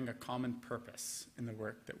sharing a common purpose in the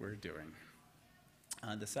work that we're doing.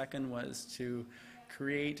 The second was to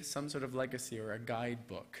create some sort of legacy or a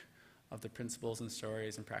guidebook of the principles and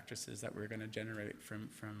stories and practices that we're going to generate from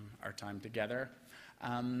our time together,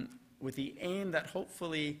 with the aim that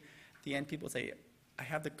hopefully at the end people say, I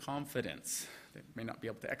have the confidence, they may not be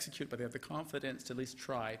able to execute, but they have the confidence to at least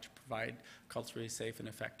try to provide culturally safe and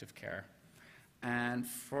effective care. And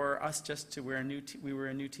for us just to, we were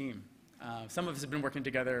a new team. Some of us have been working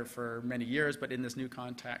together for many years, but in this new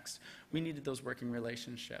context, we needed those working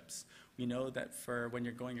relationships. We know that for when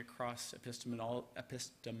you're going across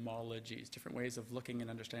epistemologies, different ways of looking and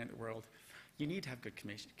understanding the world, you need to have good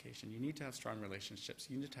communication. You need to have strong relationships.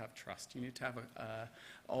 You need to have trust. You need to have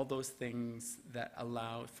all those things that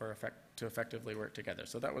allow for to effectively work together.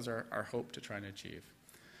 So that was our hope to try and achieve.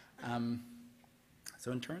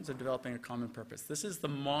 So in terms of developing a common purpose, this is the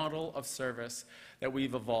model of service that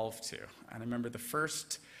we've evolved to. And I remember the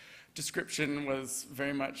first description was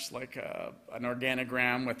very much like an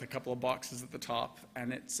organogram with a couple of boxes at the top,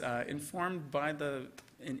 and it's informed by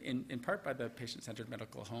in part by the patient-centered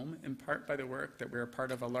medical home, in part by the work that we're a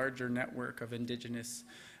part of a larger network of Indigenous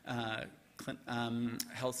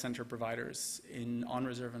health center providers on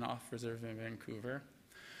reserve and off reserve in Vancouver.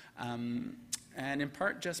 And in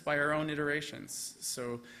part just by our own iterations.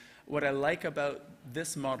 So what I like about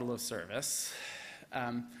this model of service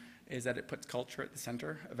is that it puts culture at the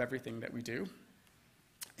center of everything that we do,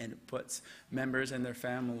 and it puts members and their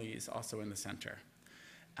families also in the center.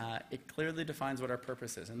 It clearly defines what our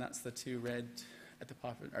purpose is, and that's the two red at the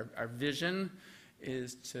top. Our vision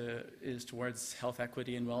is towards health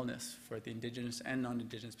equity and wellness for the Indigenous and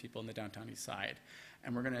non-Indigenous people in the downtown east side.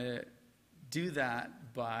 And we're going to do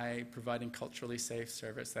that by providing culturally safe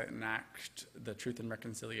service that enact the Truth and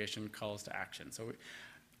Reconciliation calls to action. So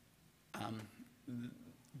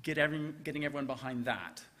getting everyone behind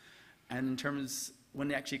that. And in terms,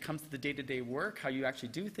 when it actually comes to the day-to-day work, how you actually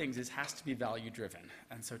do things has to be value-driven.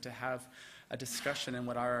 And so to have a discussion on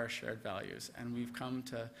what are our shared values. And we've come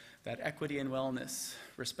to that equity and wellness,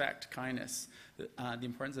 respect, kindness, the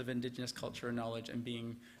importance of Indigenous culture and knowledge, and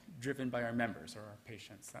being driven by our members or our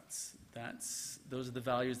patients. Those are the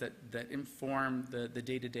values that inform the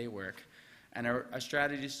day-to-day work. And our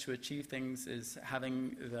strategies to achieve things is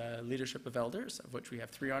having the leadership of elders, of which we have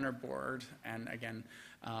 3 on our board, and again,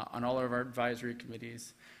 on all of our advisory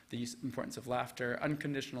committees, the importance of laughter,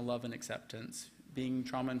 unconditional love and acceptance, being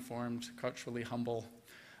trauma-informed, culturally humble,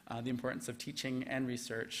 the importance of teaching and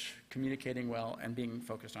research, communicating well, and being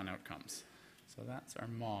focused on outcomes. So that's our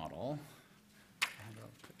model.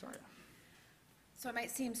 Victoria. So it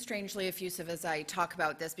might seem strangely effusive as I talk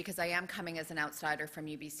about this, because I am coming as an outsider from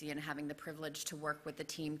UBC and having the privilege to work with the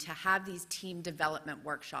team to have these team development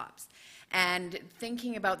workshops. And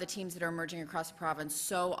thinking about the teams that are emerging across the province,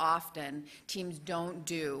 so often teams don't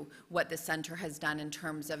do what the center has done in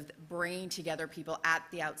terms of bringing together people at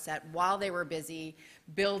the outset while they were busy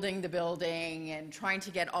building the building and trying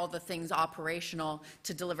to get all the things operational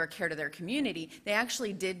to deliver care to their community. They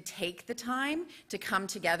actually did take the time to come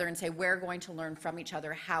together and say, we're going to learn from each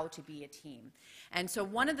other how to be a team. And so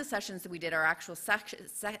one of the sessions that we did, our actual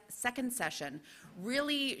second session,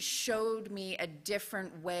 really showed me a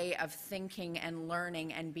different way of thinking and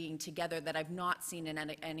learning and being together that I've not seen in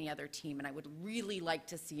any other team, and I would really like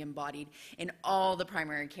to see embodied in all the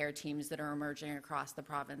primary care teams that are emerging across the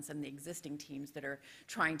province and the existing teams that are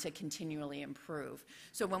trying to continually improve.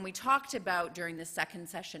 So when we talked about, during the second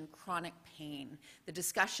session, chronic pain, the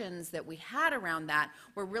discussions that we had around that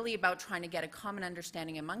were really about trying to get a common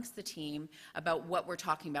understanding amongst the team about what we're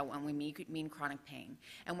talking about when we mean chronic pain.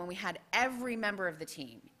 And when we had every member of the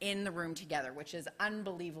team in the room together, which is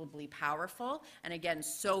unbelievably powerful, and again,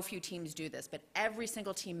 so few teams do this, but every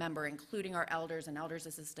single team member, including our elders and elders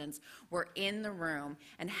assistants, were in the room,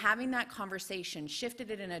 and having that conversation shifted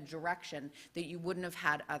it in a direction that you wouldn't have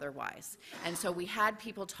had otherwise. And so we had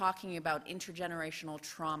people talking about intergenerational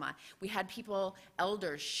trauma. We had people,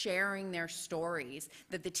 elders, sharing their stories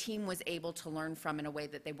that the team was able to learn from in a way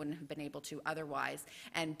that they wouldn't have been able to otherwise.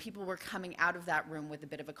 And people were coming out of that room with a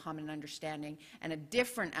bit of a common understanding and a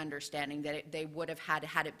different understanding that they would have had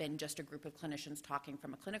it been just a group of clinicians talking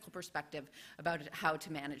from a clinical perspective about how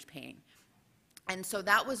to manage pain. And so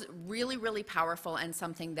that was really, really powerful and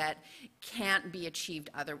something that can't be achieved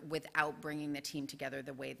without bringing the team together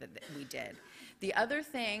the way that we did. The other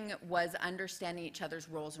thing was understanding each other's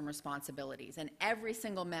roles and responsibilities, and every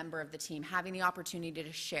single member of the team having the opportunity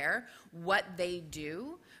to share what they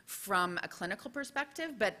do from a clinical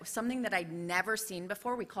perspective, but something that I'd never seen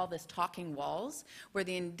before. We call this talking walls, where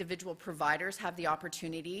the individual providers have the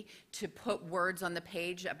opportunity to put words on the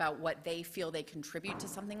page about what they feel they contribute to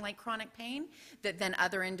something like chronic pain that then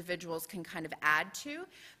other individuals can kind of add to.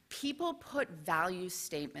 People put value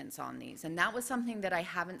statements on these, and that was something that I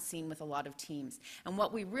haven't seen with a lot of teams. And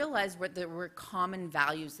what we realized were there were common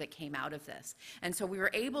values that came out of this. And so we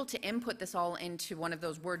were able to input this all into one of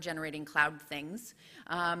those word-generating cloud things.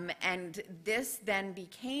 And this then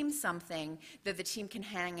became something that the team can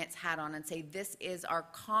hang its hat on and say, this is our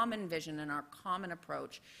common vision and our common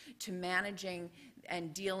approach to managing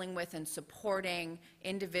and dealing with and supporting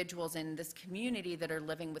individuals in this community that are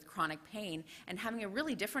living with chronic pain, and having a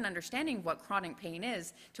really different understanding of what chronic pain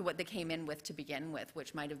is to what they came in with to begin with,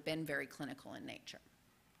 which might have been very clinical in nature.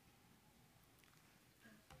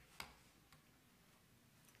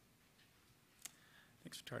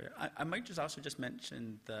 Thanks, Victoria. I might also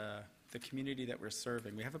mention the community that we're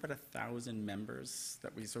serving. We have about 1,000 members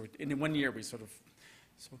that we in 1 year we sort of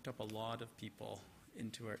soaked up a lot of people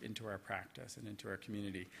into our practice and into our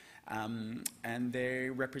community. And they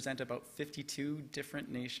represent about 52 different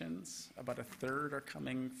nations. About a third are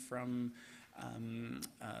coming from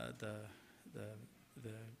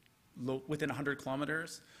within 100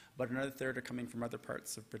 kilometers. About another third are coming from other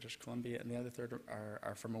parts of British Columbia, and the other third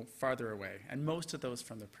are from farther away, and most of those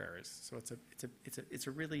from the prairies. So it's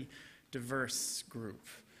a really diverse group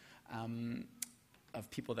of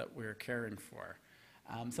people that we're caring for.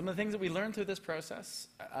 Some of the things that we learned through this process,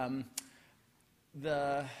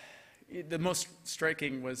 the most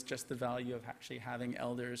striking was just the value of actually having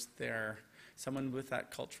elders there, someone with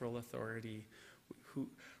that cultural authority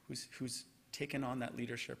who's taken on that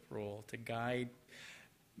leadership role to guide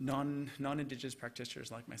non-Indigenous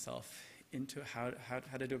practitioners like myself into how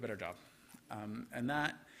to do a better job. And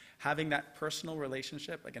that, having that personal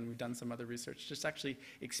relationship, again, we've done some other research, just actually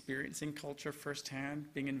experiencing culture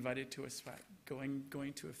firsthand, being invited to a sweat,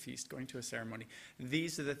 going to a feast, going to a ceremony.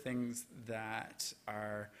 These are the things that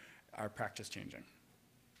are practice changing.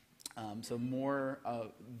 So more,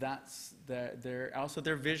 that's also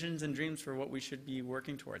their visions and dreams for what we should be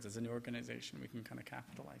working towards as an organization. We can kind of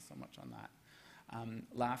capitalize so much on that.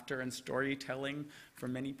 Laughter and storytelling for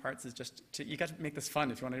many parts is just, you got to make this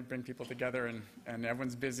fun if you want to bring people together, and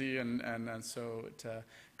everyone's busy, and so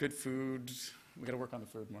good food. We got to work on the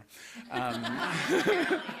food more.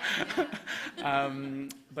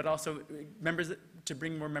 But also to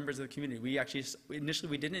bring more members of the community. We actually, initially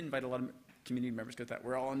we didn't invite a lot of community members because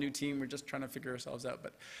we're all a new team, we're just trying to figure ourselves out,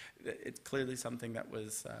 but it's clearly something that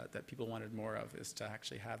was that people wanted more of, is to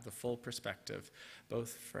actually have the full perspective,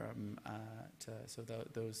 both from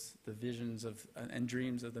the visions of and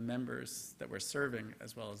dreams of the members that we're serving,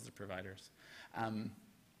 as well as the providers.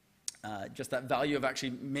 Just that value of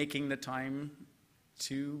actually making the time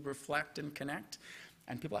to reflect and connect,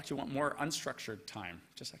 and people actually want more unstructured time,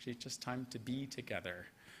 just time to be together.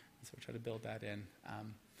 So we try to build that in.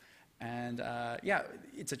 Yeah,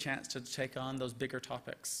 it's a chance to take on those bigger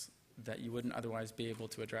topics that you wouldn't otherwise be able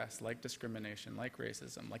to address, like discrimination, like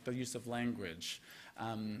racism, like the use of language.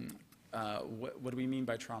 What do we mean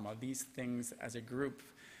by trauma? These things as a group,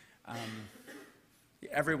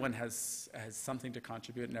 everyone has something to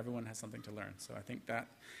contribute and everyone has something to learn. So I think that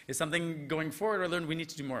is something going forward, we need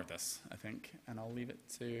to do more of this, I think. And I'll leave it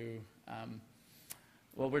to,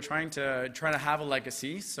 well, we're trying to have a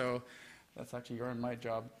legacy, so that's actually your and my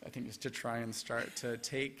job, I think, is to try and start to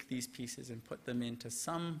take these pieces and put them into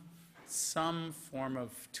some form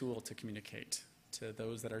of tool to communicate to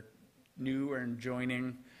those that are new or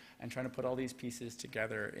joining, and trying to put all these pieces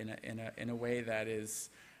together in a way that is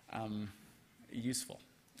useful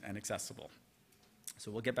and accessible.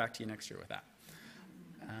 So we'll get back to you next year with that.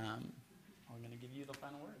 I'm going to give you the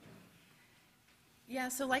final word. Yeah,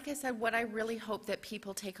 so like I said, what I really hope that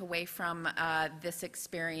people take away from this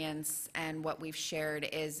experience and what we've shared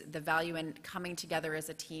is the value in coming together as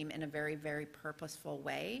a team in a very, very purposeful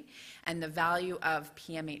way, and the value of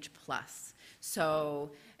PMH+.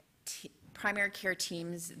 So primary care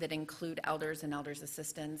teams that include elders and elders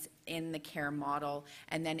assistants in the care model,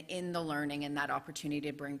 and then in the learning and that opportunity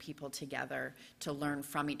to bring people together to learn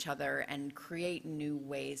from each other and create new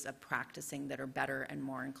ways of practicing that are better and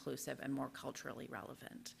more inclusive and more culturally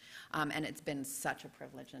relevant. And it's been such a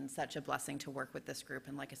privilege and such a blessing to work with this group.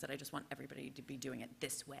 And like I said, I just want everybody to be doing it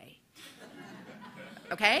this way.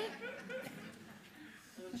 Okay?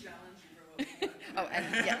 Oh,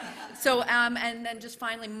 and yeah. So, and then just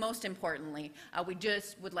finally, most importantly, we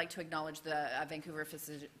just would like to acknowledge the Vancouver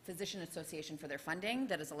Physician Association for their funding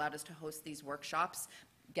that has allowed us to host these workshops.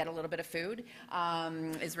 Get a little bit of food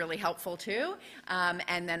is really helpful too.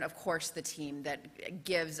 And then, of course, the team that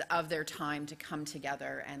gives of their time to come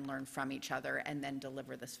together and learn from each other and then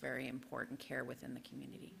deliver this very important care within the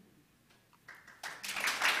community.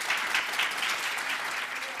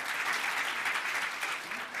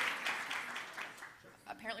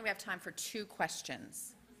 Apparently we have time for 2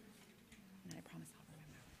 questions. And I promise I'll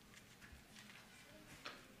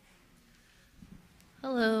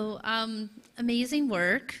remember. Hello. Amazing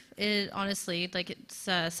work. Honestly, like, it's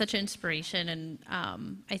such an inspiration, and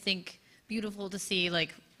I think beautiful to see,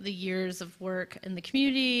 like, the years of work in the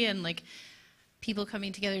community and, like, people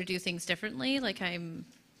coming together to do things differently. Like, I'm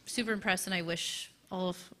super impressed, and I wish all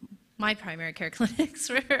of my primary care clinics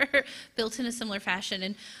were built in a similar fashion.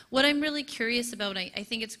 And what I'm really curious about, I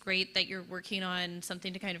think it's great that you're working on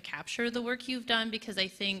something to kind of capture the work you've done, because I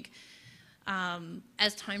think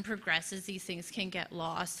as time progresses, these things can get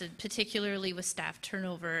lost, and particularly with staff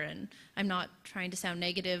turnover. And I'm not trying to sound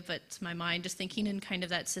negative, but it's my mind just thinking in kind of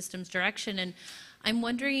that systems direction. And I'm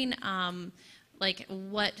wondering, like,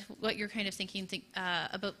 what you're kind of thinking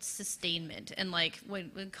about sustainment, and like when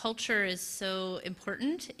culture is so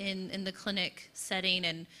important in the clinic setting,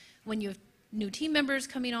 and when you have new team members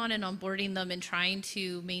coming on and onboarding them and trying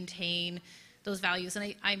to maintain those values.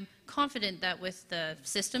 And I'm confident that with the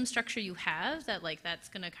system structure you have, that like that's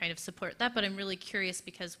going to kind of support that. But I'm really curious,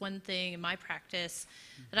 because one thing in my practice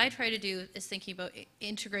that I try to do is thinking about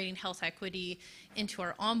integrating health equity into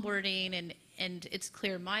our onboarding, and it's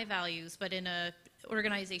clear my values, but in a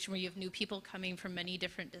organization where you have new people coming from many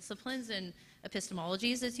different disciplines and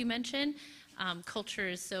epistemologies, as you mentioned, culture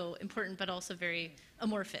is so important, but also very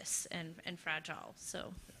amorphous and fragile.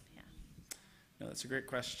 So, yeah. No, that's a great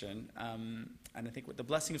question. And I think what the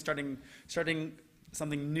blessing of starting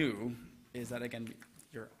something new is that, again,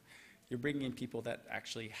 you're bringing in people that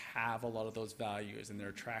actually have a lot of those values, and they're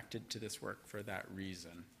attracted to this work for that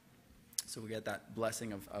reason. So we get that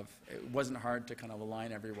blessing of it wasn't hard to kind of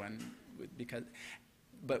align everyone,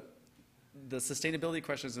 but the sustainability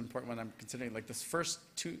question is important when I'm considering, like, this first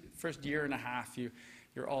year and a half,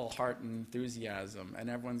 you're all heart and enthusiasm, and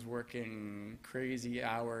everyone's working crazy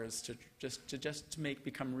hours to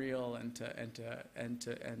become real and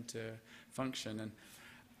to function. And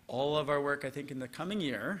all of our work, I think, in the coming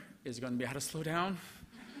year is going to be how to slow down,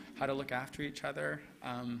 how to look after each other.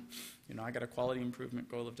 I got a quality improvement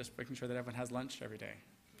goal of just making sure that everyone has lunch every day.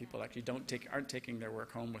 People actually aren't taking their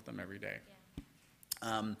work home with them every day.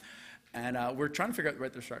 And we're trying to figure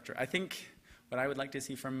out the structure. I think what I would like to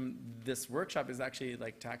see from this workshop is actually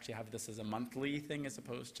to have this as a monthly thing as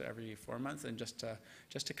opposed to every 4 months, and just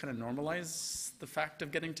to kind of normalize the fact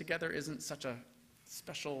of getting together isn't such a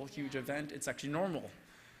special, huge event. It's actually normal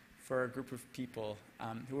for a group of people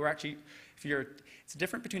who are actually, it's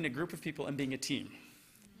different between a group of people and being a team.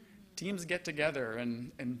 Teams get together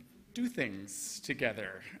and do things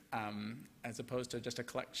together, as opposed to just a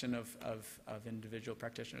collection of individual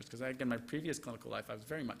practitioners. Because again, my previous clinical life, I was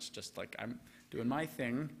very much just like, I'm doing my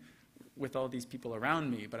thing with all these people around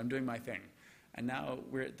me, but I'm doing my thing. And now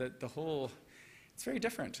the whole it's very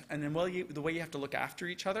different. And then the way you have to look after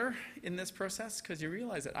each other in this process, because you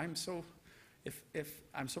realize that if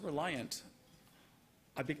I'm so reliant,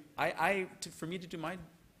 for me to do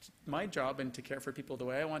my job and to care for people the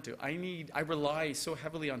way I want to, I rely so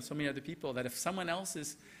heavily on so many other people that if someone else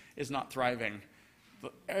is not thriving,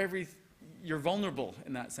 you're vulnerable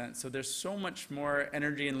in that sense. So there's so much more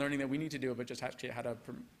energy and learning that we need to do about just actually how to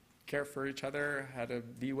care for each other, how to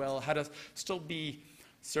be well, how to still be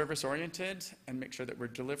service-oriented and make sure that we're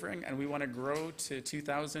delivering. And we want to grow to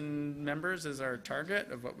 2,000 members as our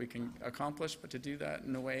target of what we can accomplish, but to do that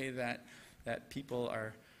in a way that people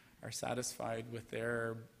are satisfied with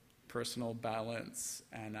their personal balance.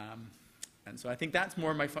 And so I think that's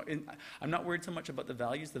more I'm not worried so much about the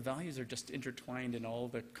values. The values are just intertwined in all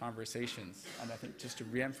the conversations. And I think just to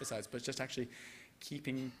reemphasize, but just actually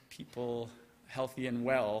keeping people healthy and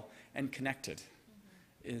well and connected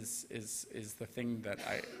is the thing that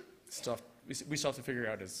we still have to figure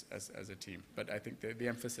out as a team. But I think the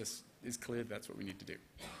emphasis is clear. That's what we need to do.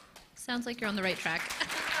 Sounds like you're on the right track.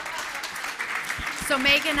 So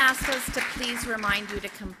Megan asked us to please remind you to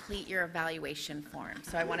complete your evaluation form.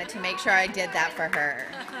 So I wanted to make sure I did that for her.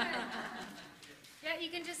 Yeah, you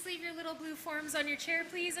can just leave your little blue forms on your chair,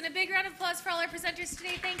 please. And a big round of applause for all our presenters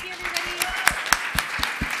today. Thank you, everybody.